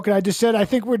stoner joke, and I just said, "I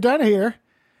think we're done here,"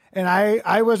 and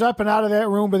I was up and out of that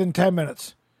room within 10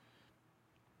 minutes.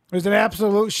 It was an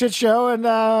absolute shit show, and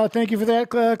thank you for that,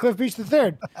 Cliff Beach the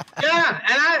Third. Yeah,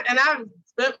 and I've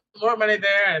spent more money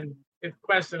there, and it's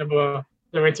questionable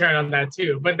the return on that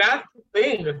too. But that's the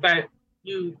thing, is that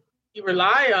you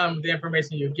rely on the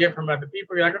information you get from other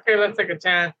people. You're like, okay, let's take a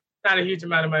chance. Not a huge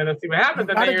amount of money. Let's see what happens.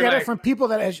 You got to get it from people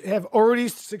that have already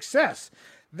success.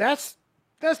 That's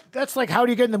like, how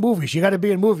do you get in the movies? You got to be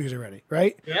in movies already,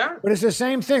 right? Yeah. But it's the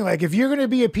same thing. Like, if you're going to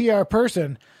be a PR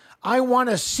person, I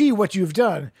want to see what you've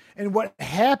done. And what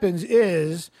happens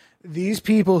is these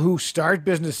people who start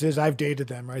businesses, I've dated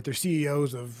them, right? They're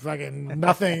CEOs of fucking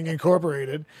Nothing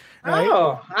Incorporated. Right?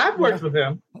 Oh, I've worked with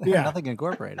them. Yeah. Nothing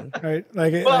Incorporated. Right.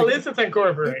 At least it's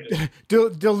incorporated.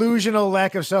 Delusional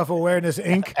lack of self-awareness,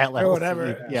 Inc. or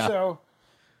whatever. Yeah. So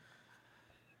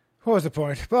what was the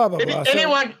point? Blah, blah, blah.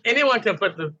 Anyone can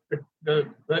put the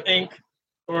Inc.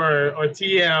 or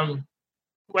TM,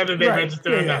 whether they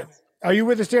register or not. Are you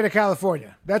with the state of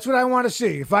California? That's what I want to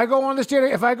see. If I go on the state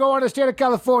of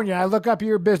California, I look up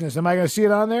your business. Am I going to see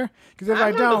it on there? Because if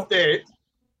I don't,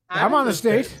 I'm on the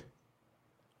state.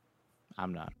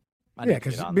 I'm not. Yeah,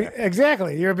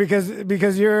 exactly.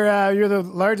 Because you're the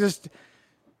largest.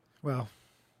 Well,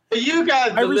 you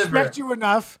guys. I respect you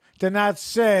enough to not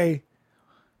say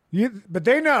you, but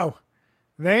they know.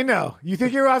 They know. You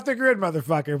think you're off the grid,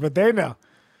 motherfucker, but they know.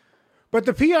 But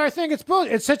the PR thing, it's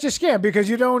bullshit. It's such a scam because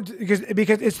you don't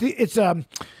because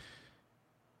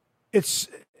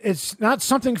it's not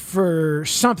something for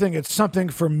something. It's something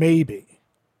for maybe.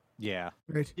 Yeah.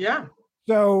 Right. Yeah.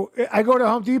 So I go to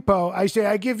Home Depot. I say,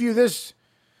 I give you this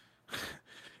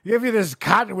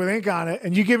cotton with ink on it,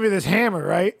 and you give me this hammer,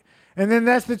 right? And then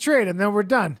that's the trade, and then we're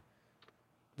done.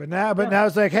 But now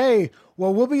it's like, hey,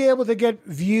 well, we'll be able to get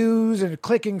views and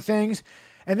clicking things,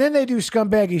 and then they do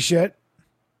scumbaggy shit.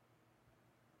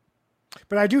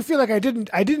 But I do feel like I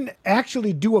didn't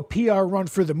actually do a PR run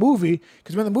for the movie,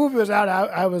 because when the movie was out,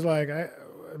 I was like, I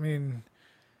mean,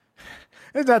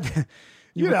 it's not,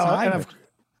 you know.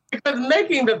 Because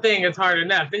making the thing is hard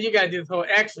enough. Then you got to do this whole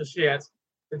extra shit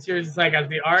that you're just like, as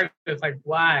the artist, like,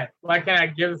 why? Why can't I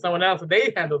give it to someone else and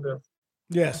they handle this?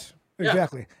 Yes,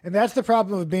 exactly. Yeah. And that's the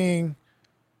problem of being,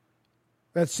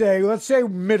 let's say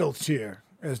middle tier,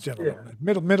 as gentlemen,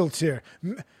 middle tier.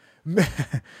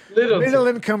 Middle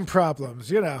income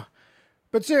problems, you know.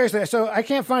 But seriously, so I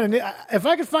can't find if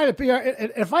I could find a PR,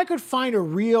 if I could find a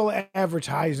real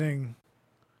advertising,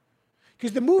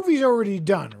 because the movie's already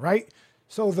done, right?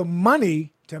 So the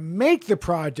money to make the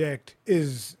project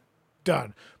is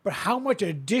done. But how much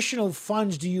additional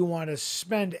funds do you want to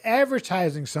spend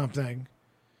advertising something?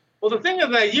 Well, the thing is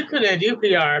that you couldn't do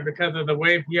PR because of the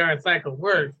way PR cycle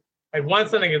works. Like,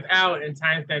 once something is out and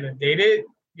timestamped and dated,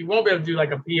 you won't be able to do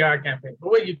like a PR campaign. But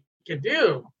what you can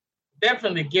do,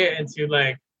 definitely get into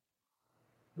like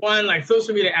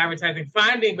social media advertising,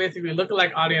 finding basically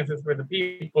lookalike audiences for the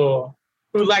people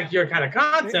who like your kind of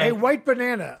content. Hey, White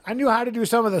Banana, I knew how to do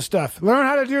some of this stuff. Learn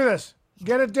how to do this.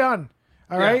 Get it done.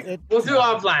 All right? We'll do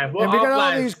offline. And we got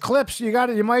all these clips. You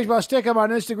might as well stick them on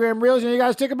Instagram Reels, and you got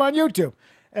to stick them on YouTube.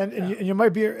 And you might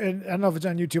be, and I don't know if it's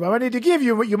on YouTube. I might need to give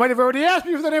you, you might have already asked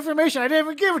me for that information. I didn't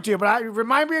even give it to you, but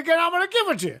remind me again, I'm going to give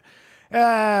it to you.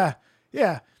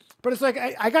 Yeah. But it's like,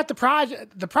 I got the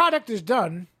project. The product is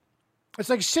done. It's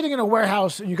like sitting in a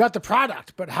warehouse and you got the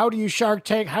product, but how do you Shark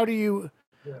Tank? How do you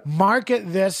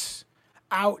market this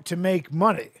out to make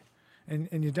money? And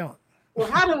you don't. Well,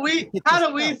 how do we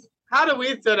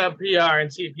set up PR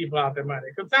and cheat people out their money?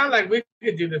 Because it sounds like we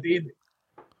could do this easy.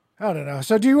 I don't know.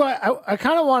 So do you? I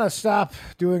kind of want to stop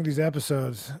doing these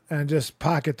episodes and just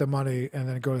pocket the money and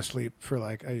then go to sleep for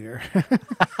like a year,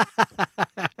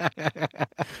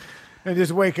 and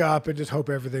just wake up and just hope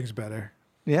everything's better.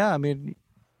 Yeah, I mean,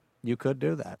 you could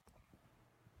do that.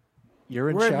 You're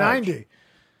in We're charge. at 90,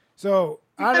 so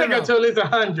You I gotta don't go know. to at least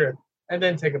 100 and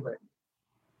then take a break.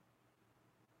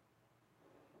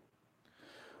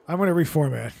 I'm going to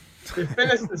reformat. You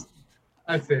finish this.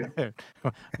 That's it.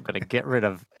 I'm going to get rid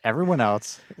of everyone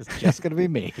else. It's just going to be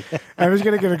me. I'm just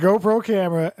going to get a GoPro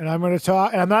camera and I'm going to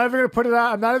talk. And I'm not even going to put it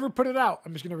out. I'm not even put it out.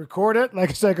 I'm just going to record it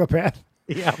like a psychopath.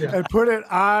 Yeah. And put it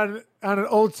on an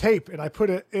old tape, and I put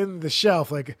it in the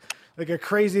shelf like a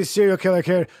crazy serial killer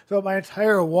character. So my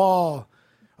entire wall.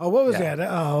 Oh, what was that?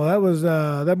 Oh, that was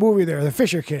that movie there, The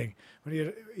Fisher King.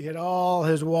 When he had all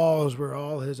his walls were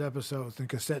all his episodes and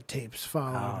cassette tapes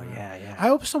following. Oh, yeah. I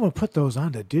hope someone put those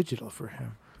onto digital for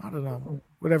him. I don't know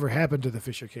whatever happened to the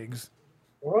Fisher Kings.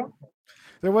 Well,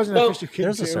 There wasn't a Fisher King.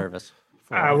 There's a 2. service.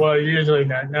 for it. well, usually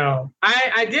not. No,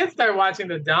 I did start watching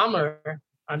the Dahmer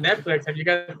on Netflix. Have you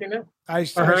guys seen it? I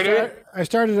heard it?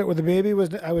 started it with the baby.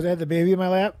 I had the baby in my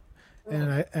lap,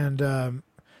 and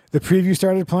the preview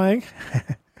started playing.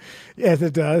 Yes,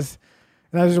 it does.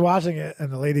 And I was just watching it, and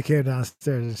the lady came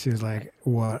downstairs, and she was like,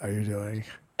 "What are you doing?"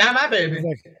 Not my I was baby.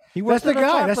 like, He that's worked the at a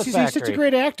guy. chocolate He's such a factory.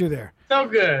 great actor there. So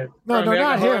good. No, From not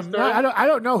American Horror him. No, Story. I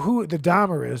don't know who the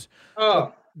Dahmer is,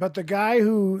 Oh, but the guy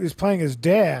who is playing his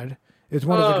dad is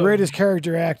one of the Oh. greatest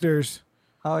character actors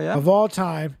Oh, yeah? of all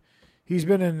time. He's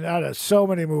been in out of so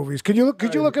many movies. Could you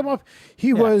look him up?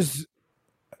 He was.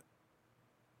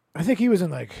 I think he was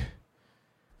in like.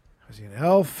 Was he an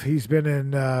Elf? He's been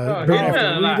in Oh, Burn he's been in a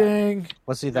After lot. Reading.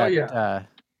 Was he that? yeah.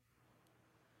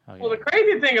 Oh, well, the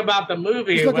crazy thing about the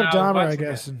movie, He's looking when at I was Dahmer, I watching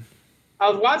guess. it, And I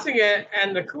was watching it,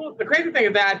 and the crazy thing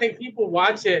is that I think people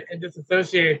watch it and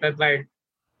disassociate that like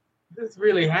this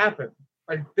really happened.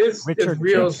 Like this Richard is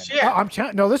real Jenkins. shit. I'm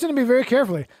telling. No, listen to me very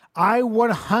carefully. I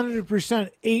 100%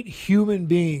 ate human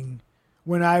being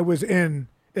when I was in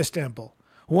Istanbul.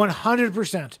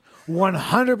 100%.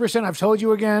 100%. I've told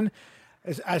you again.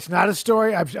 It's not a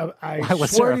story. I Why,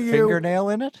 was swear there a to you, fingernail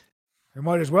in it? it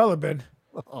might as well have been.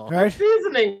 Oh, Right?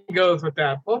 Seasoning goes with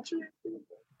that. Poultry,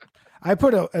 I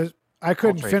put I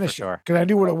couldn't Poultry, for finish it sure. because I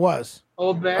knew what it was.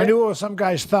 Old Man. I knew it was some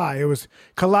guy's thigh. It was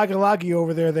Kalagalagi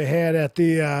over there. They had at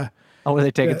the. oh, were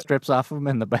they taking Yeah. strips off of him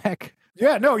in the back?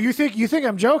 Yeah, no, you think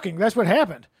I'm joking? That's what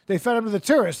happened. They fed him to the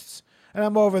tourists, and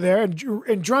I'm over there,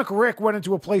 and drunk Rick went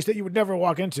into a place that you would never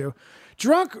walk into.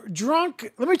 Drunk.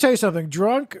 Let me tell you something.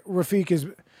 Drunk Rafik is,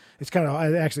 it's kind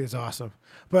of actually it's awesome,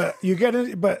 but you get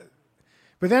in, but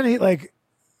then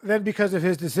then because of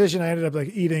his decision, I ended up like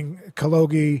eating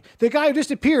kalogi. The guy who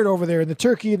disappeared over there in the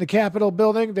Turkey in the Capitol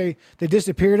building, they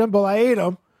disappeared him, but I ate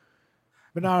him,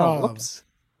 but not all of them. whoops.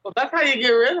 Well, that's how you get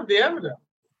rid of the evidence.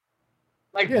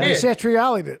 Like Yeah, they this.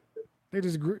 satriali'd it. They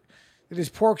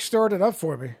just pork stored it up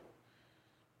for me.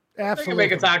 They can Absolutely.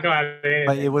 make a taco out of anything.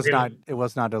 But it was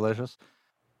really. not delicious.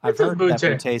 I've It's a heard that buche.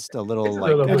 would taste a little It's a like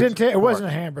little It didn't. It pork. wasn't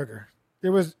a hamburger. It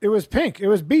was pink. It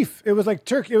was beef. It was like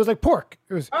turkey. It was like pork.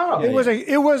 It was. Oh. It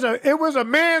was a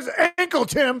man's ankle,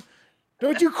 Tim.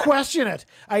 Don't you question it?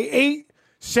 I ate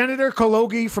Senator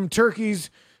Kalogi from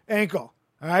Turkey's ankle.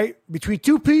 All right, between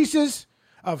two pieces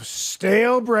of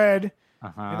stale bread,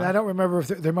 and I Uh-huh. don't remember if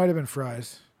there might have been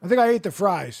fries. I think I ate the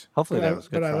fries. Hopefully but that was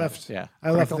good But I fries, left. yeah.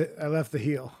 I left. Crinkle. I left the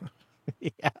heel.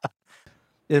 Yeah.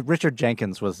 Richard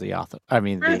Jenkins was the author. I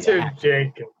mean, the Richard actor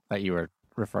Jenkins. that you were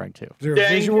referring to. Is there a Dang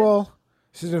it. visual?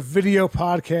 This is a video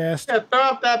podcast. Yeah, throw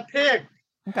up that pic.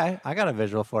 Okay, I got a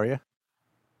visual for you.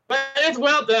 But it's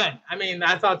well done. I mean,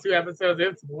 I saw 2 episodes.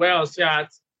 It's well shot.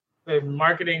 The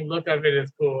marketing look of it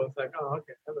is cool. It's like, oh,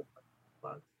 okay. That looks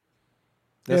fun.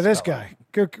 Yeah, this fella.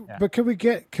 guy. Yeah. But can we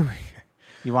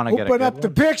You want to get a open good up the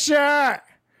one? picture?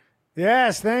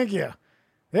 Yes, thank you.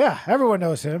 Yeah, everyone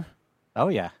knows him. Oh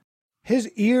yeah. His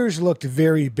ears looked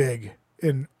very big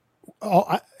in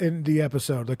the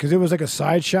episode because it was like a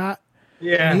side shot.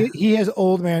 Yeah. He has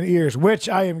old man ears, which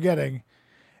I am getting,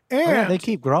 Oh, yeah, and they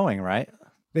keep growing, right?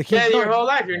 they keep Yeah, your going. whole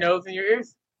life, your nose and your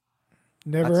ears.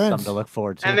 Never That's ends. something to look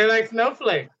forward to. And they're like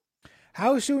snowflakes.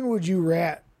 How soon would you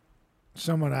rat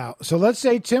someone out? So let's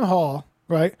say Tim Hall,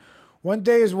 right? One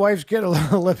day his wife's getting a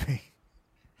little lippy.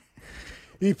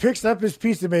 He picks up his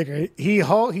pizza maker.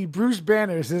 He Bruce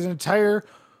Banners his entire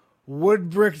wood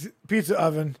brick pizza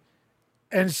oven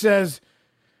and says,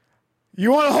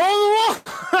 "You want a hole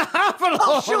in the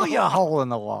wall? I'll show you a hole in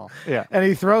the wall. Yeah. And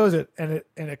he throws it and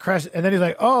it crashes. And then he's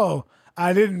like, "Oh,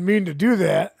 I didn't mean to do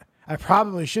that. I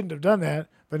probably shouldn't have done that.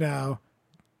 But now."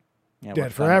 Yeah, Dead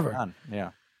what's done is forever. done.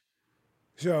 Yeah.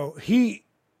 So he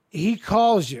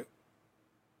calls you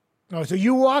Oh, so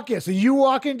you walk in. So you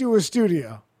walk into a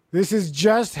studio. This has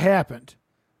just happened.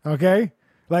 Okay?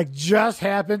 Like just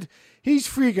happened. He's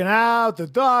freaking out. The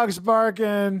dog's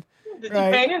barking. Did Right.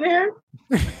 you paint it here?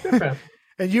 Different.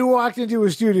 And you walked into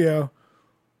a studio.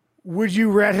 Would you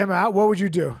rat him out? What would you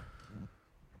do?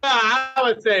 I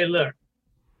would say, look,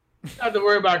 you don't have to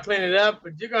worry about cleaning it up,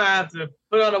 but you're going to have to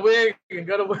put on a wig and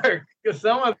go to work because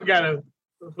someone's got to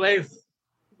replace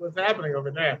what's happening over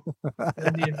there.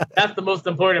 That's the most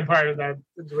important part of that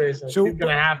situation. So- He's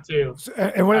going to have to.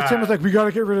 And when Tim was like, we got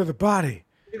to get rid of the body.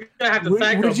 He's going to have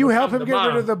to Would you help him the get rid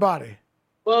mom. of the body?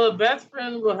 Well, a best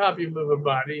friend will help you move a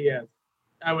body, yes.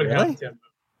 I would Really? help Tim.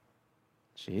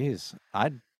 Jeez,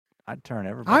 I'd turn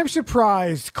everybody. I'm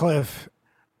surprised, Cliff,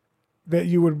 that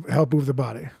you would help move the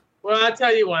body. Well, I'll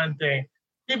tell you one thing.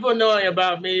 People knowing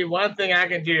about me, one thing I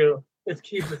can do is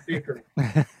keep a secret.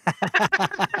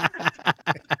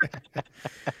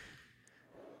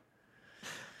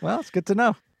 Well, it's good to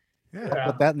know. Yeah.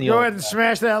 Put that in the Go old- ahead and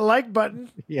smash that like button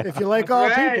Yeah. if you like all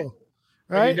Right. people.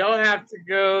 And Right? you don't have to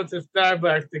go to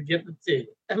Starbucks to get the tea.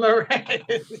 Am I right?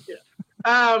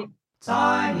 Yeah.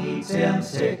 Tiny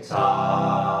Tim's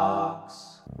TikToks.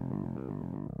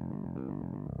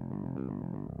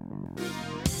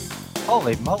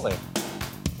 Holy moly!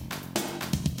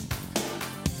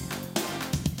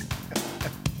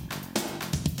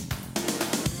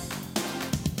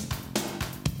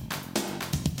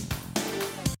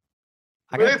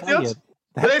 I Were gotta they tell still-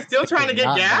 you, Were they still trying to did get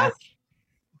not gas? match.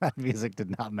 That music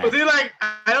did not match. Was he like,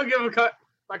 I don't give a cut.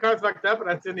 My car's fucked up and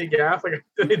I still need gas. Like, I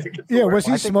still need to get to Yeah, work. was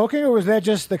he I think- smoking or was that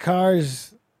just the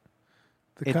car's?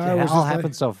 The It car was all just like-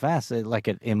 happened so fast. It like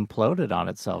it imploded on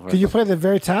itself. or Can you play the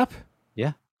very top?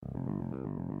 Yeah.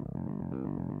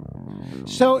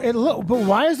 So it look, but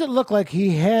why does it look like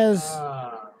he has?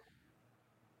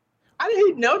 How did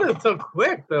he notice so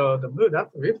quick, though? The mood,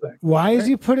 that's the reflex. Why is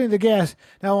he putting the gas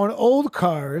now on old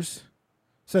cars,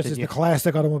 such Did as you- the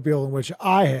classic automobile in which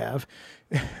I have?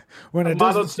 When A it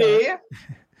Model doesn't start,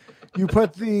 T? you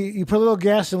put a little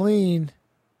gasoline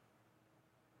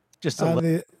Just a on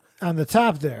little, the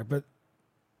top there, but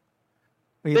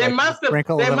you, They like, must have.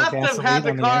 sprinkle a They little must have had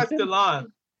the gasoline on car engine? still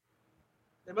on.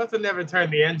 They must have never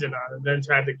turned the engine on and then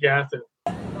tried to gas it.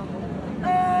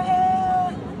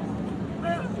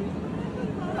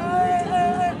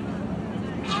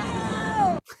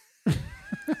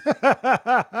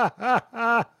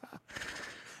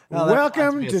 Oh, that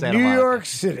welcome reminds me of to Santa New Monica. York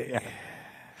City. Yeah.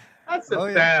 That's just Oh,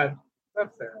 yeah. sad.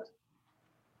 That's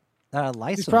sad.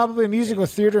 License. She's probably a musical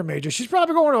theater major. She's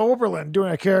probably going to Oberlin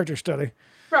doing a character study.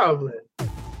 Probably.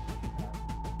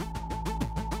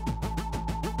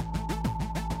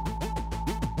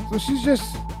 So she's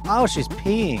just Oh, she's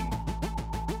peeing.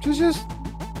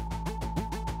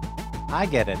 I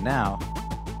get it now.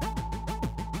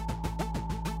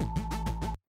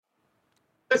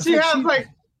 But she like has she- like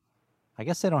I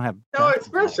guess they don't have No bathrooms at a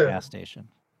expression. gas station.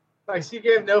 she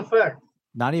gave no fuck.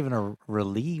 Not even a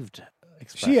relieved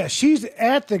expression. she's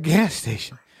at the gas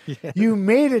station. Yeah. You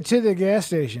made it to the gas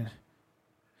station,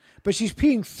 but she's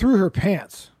peeing through her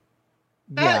pants.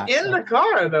 Not in the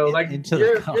car though. Like into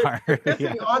you're, the car. You're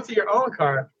pissing Yeah. onto your own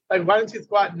car. Like why don't you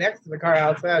squat next to the car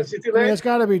outside? She too I mean, late, it's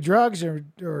got to be drugs or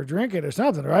drinking or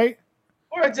something, right?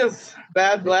 or just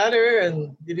bad bladder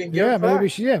and you didn't give Yeah, a fuck.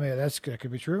 maybe that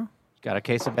could be true. Got a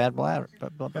case of bad bladder.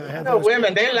 No,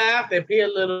 women, they laugh, they pee a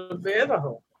little bit.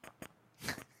 Oh.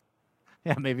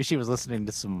 Yeah, maybe she was listening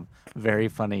to some very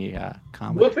funny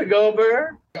comedy. Whoopi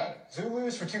Goldberg.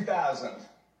 Zulus for 2000.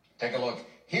 Take a look.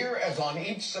 Here, as on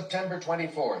each September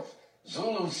 24th,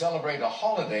 Zulus celebrate a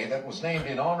holiday that was named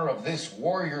in honor of this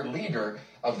warrior leader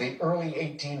of the early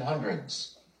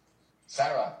 1800s.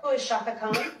 Sarah. Who is Shaka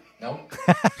Khan? No.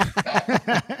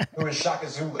 Matt. Who is Shaka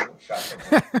Zulu?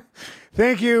 Shaka.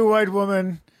 Thank you, white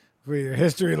woman, for your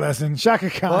history lesson.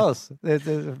 Shaka Khan. Close.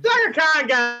 Shaka Khan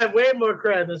got way more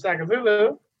credit than Shaka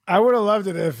Zulu. I would have loved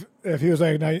it if he was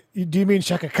like, "Now, do you mean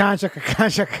Shaka Khan, Shaka Khan,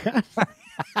 Shaka Khan?"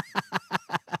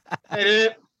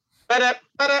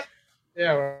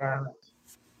 Yeah, well,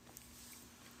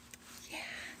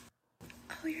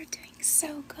 Oh, you're doing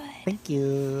so good. Thank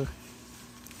you.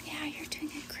 Yeah, you're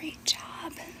doing a great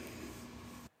job.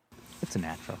 It's a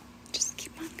natural. Just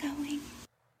keep on going.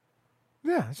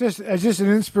 Yeah, it's just an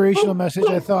inspirational message.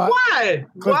 I thought. Why?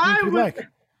 Why Cliff, would? like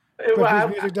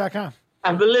Why? CliffBeatsMusic.com.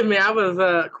 Believe me, I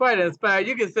was quite inspired.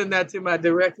 You can send that to my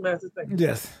direct message. Thank you.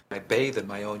 Yes. I bathe in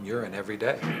my own urine every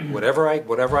day. Whatever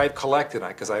I've collected,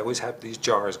 because I always have these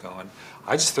jars going,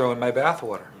 I just throw in my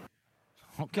bathwater.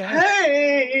 Okay.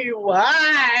 Hey,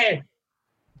 why?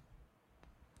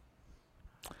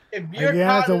 If you're Again,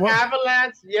 caught it's a in wa-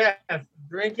 avalanche, yes,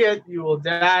 drink it. You will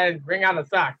die. Bring out a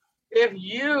sock. if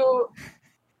you,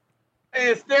 and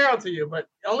it's sterile to you, but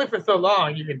only for so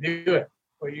long you can do it,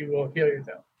 or you will kill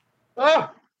yourself. Oh,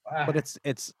 wow. But it's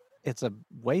a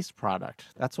waste product.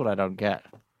 That's what I don't get.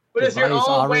 But The it's your body's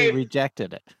own already way.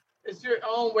 rejected it. It's your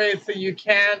own way, so you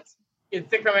can't get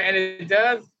sick from it, and it is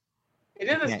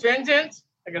Yeah. astringent,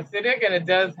 like acidic, and it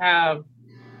does have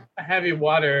a heavy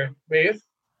water base.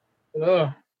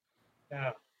 Oh,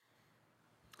 yeah.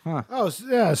 Oh,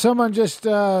 yeah. Someone just,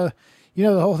 the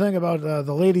whole thing about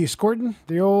the lady squirting,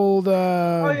 the old,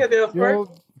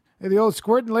 the old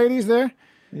squirting ladies there.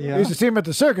 I used to see them at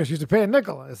the circus. Used to pay a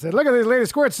nickel. I said, "Look at these ladies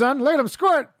squirt, son. Look at them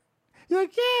squirt." You're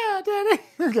like, "Yeah, Daddy."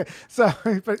 Okay, so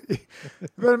but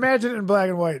imagine it in black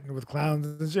and white and with clowns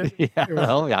and shit. Yeah, It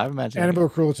was I imagine animal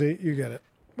cruelty. You get it.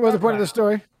 What was the point of the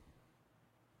story?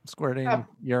 squirting I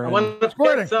urine. want to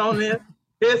Squirting. piss on it.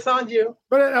 Piss on you.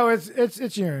 But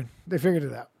it's urine. They figured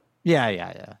it out. Yeah.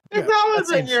 It's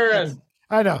always in urine.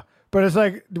 I know, but it's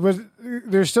like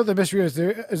there's still the mystery. Is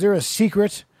there a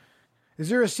secret? Is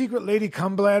there a secret lady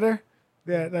cum bladder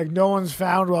that like no one's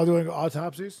found while doing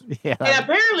autopsies? Yeah. And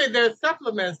apparently there's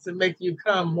supplements to make you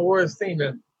come more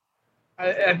semen.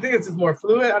 I think it's just more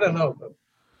fluid. I don't know. But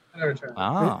I never tried.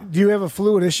 Oh. Do you have a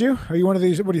fluid issue? Are you one of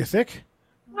these? What are you thick?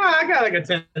 I got like a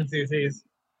 10 cc's.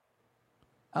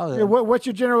 Oh, Yeah, what's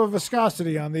your general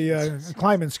viscosity on the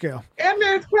Kleiman scale? I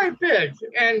mean, it's quite big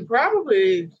and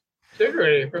probably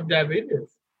sugary from diabetes.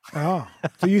 Oh,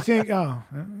 so you think? Oh,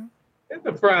 It's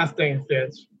a frosting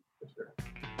stitch. For sure.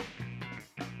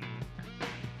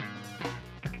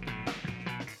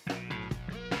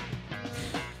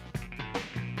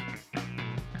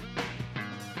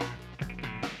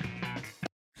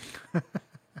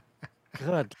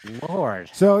 good Lord.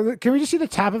 so can we just see the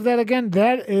top of that again?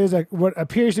 That is what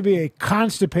appears to be a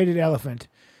constipated elephant,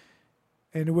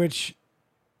 in which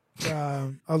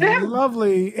a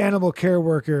lovely animal care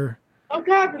worker Oh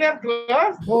God, they have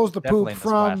gloves? pulls the Definitely poop in the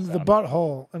from splash the zone.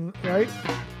 butthole, and right?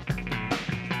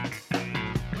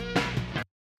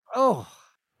 Oh.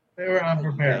 They were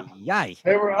unprepared. Yay.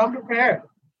 They were unprepared.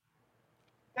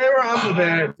 They were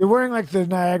unprepared. They're wearing like the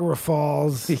Niagara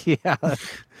Falls Yeah.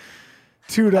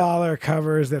 $2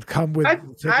 covers that come with I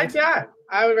the ticket. die.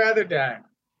 I would rather die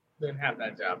than have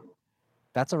that job.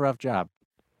 That's a rough job.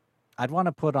 I'd want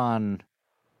to put on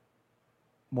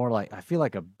more like, I feel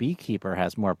like a beekeeper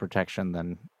has more protection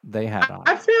than they had on.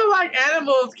 I feel like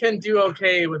animals can do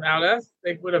okay without us.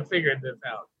 They would have figured this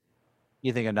out.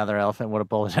 You think another elephant would have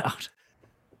pulled it out?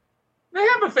 They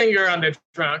have a finger on their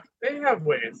trunk. They have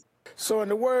ways. So in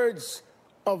the words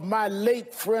of my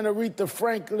late friend Aretha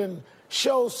Franklin,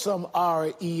 show some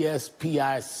RESPICT.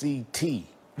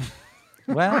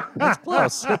 Well, it's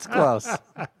close. It's close.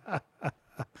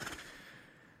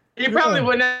 You probably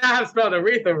would not have spelled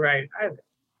Aretha right either.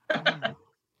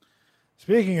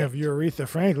 Speaking of Aretha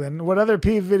Franklin, what other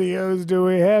P videos do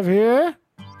we have here?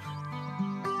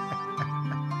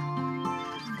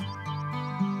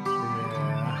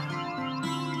 Yeah.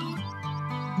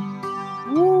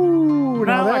 Woo!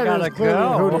 Now Now I that gotta is clearly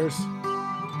go. Hooters.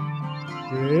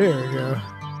 There we go.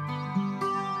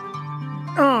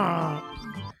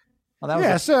 Well, that was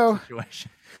Yeah, a so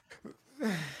situation.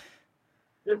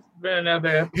 It's been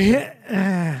another. This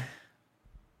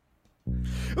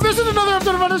is another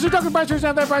episode of Unnecessary Talking Brian Sturgis.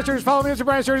 I'm that Brian Sturgis. Follow me, Mr.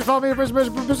 Brian Sturgis. Follow me at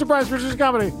Mr. Brian Sturgis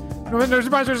Comedy. Mr.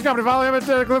 Brian Sturgis Comedy. Follow him at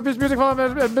Cliff Beach Music. Follow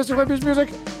him at Mr. Cliff Beach Music.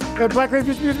 At Black Cliff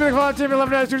Beach Music. Follow Team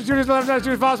 11 Night Studios. 11 Night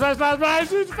Studios. Follow Smash Smash Brian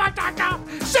Sturgis.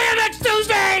 See you next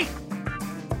Tuesday!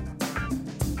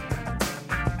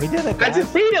 We did it, I guys.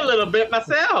 just peed a little bit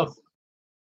myself.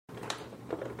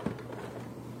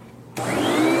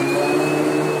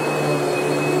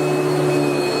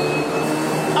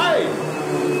 Hey,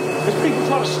 there's people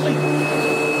trying to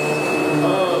sleep.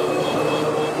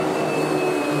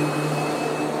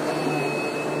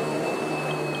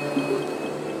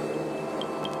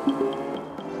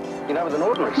 You know, with an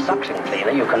ordinary suction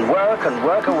cleaner, you can work and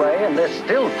work away, and there's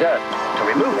still dirt to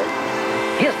remove it.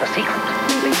 Here's the secret.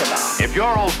 Think about it. If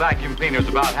your old vacuum cleaner's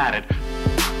about had it,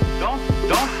 don't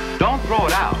throw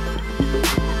it out.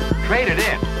 Trade it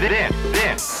in.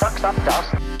 Sucks up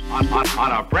dust.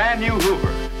 On a brand new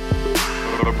Hoover.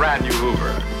 A brand new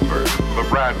Hoover. A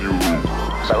brand new Hoover.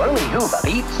 So only Hoover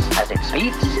beats as it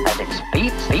sweeps, as it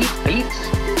beats,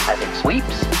 as it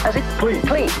sweeps, as it cleans.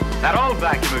 That old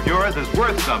vacuum of yours is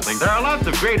worth something. There are lots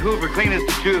of great Hoover cleaners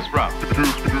to choose from.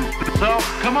 So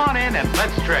come on in and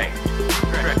let's trade.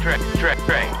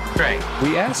 Trade.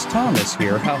 We asked Thomas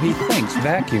here how he thinks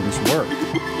vacuums work.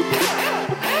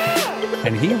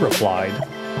 And he replied,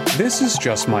 "This is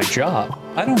just my job.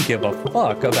 I don't give a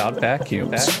fuck about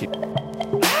vacuums."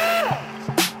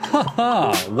 Ha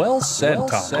ha! Well said,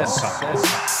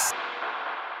 Thomas.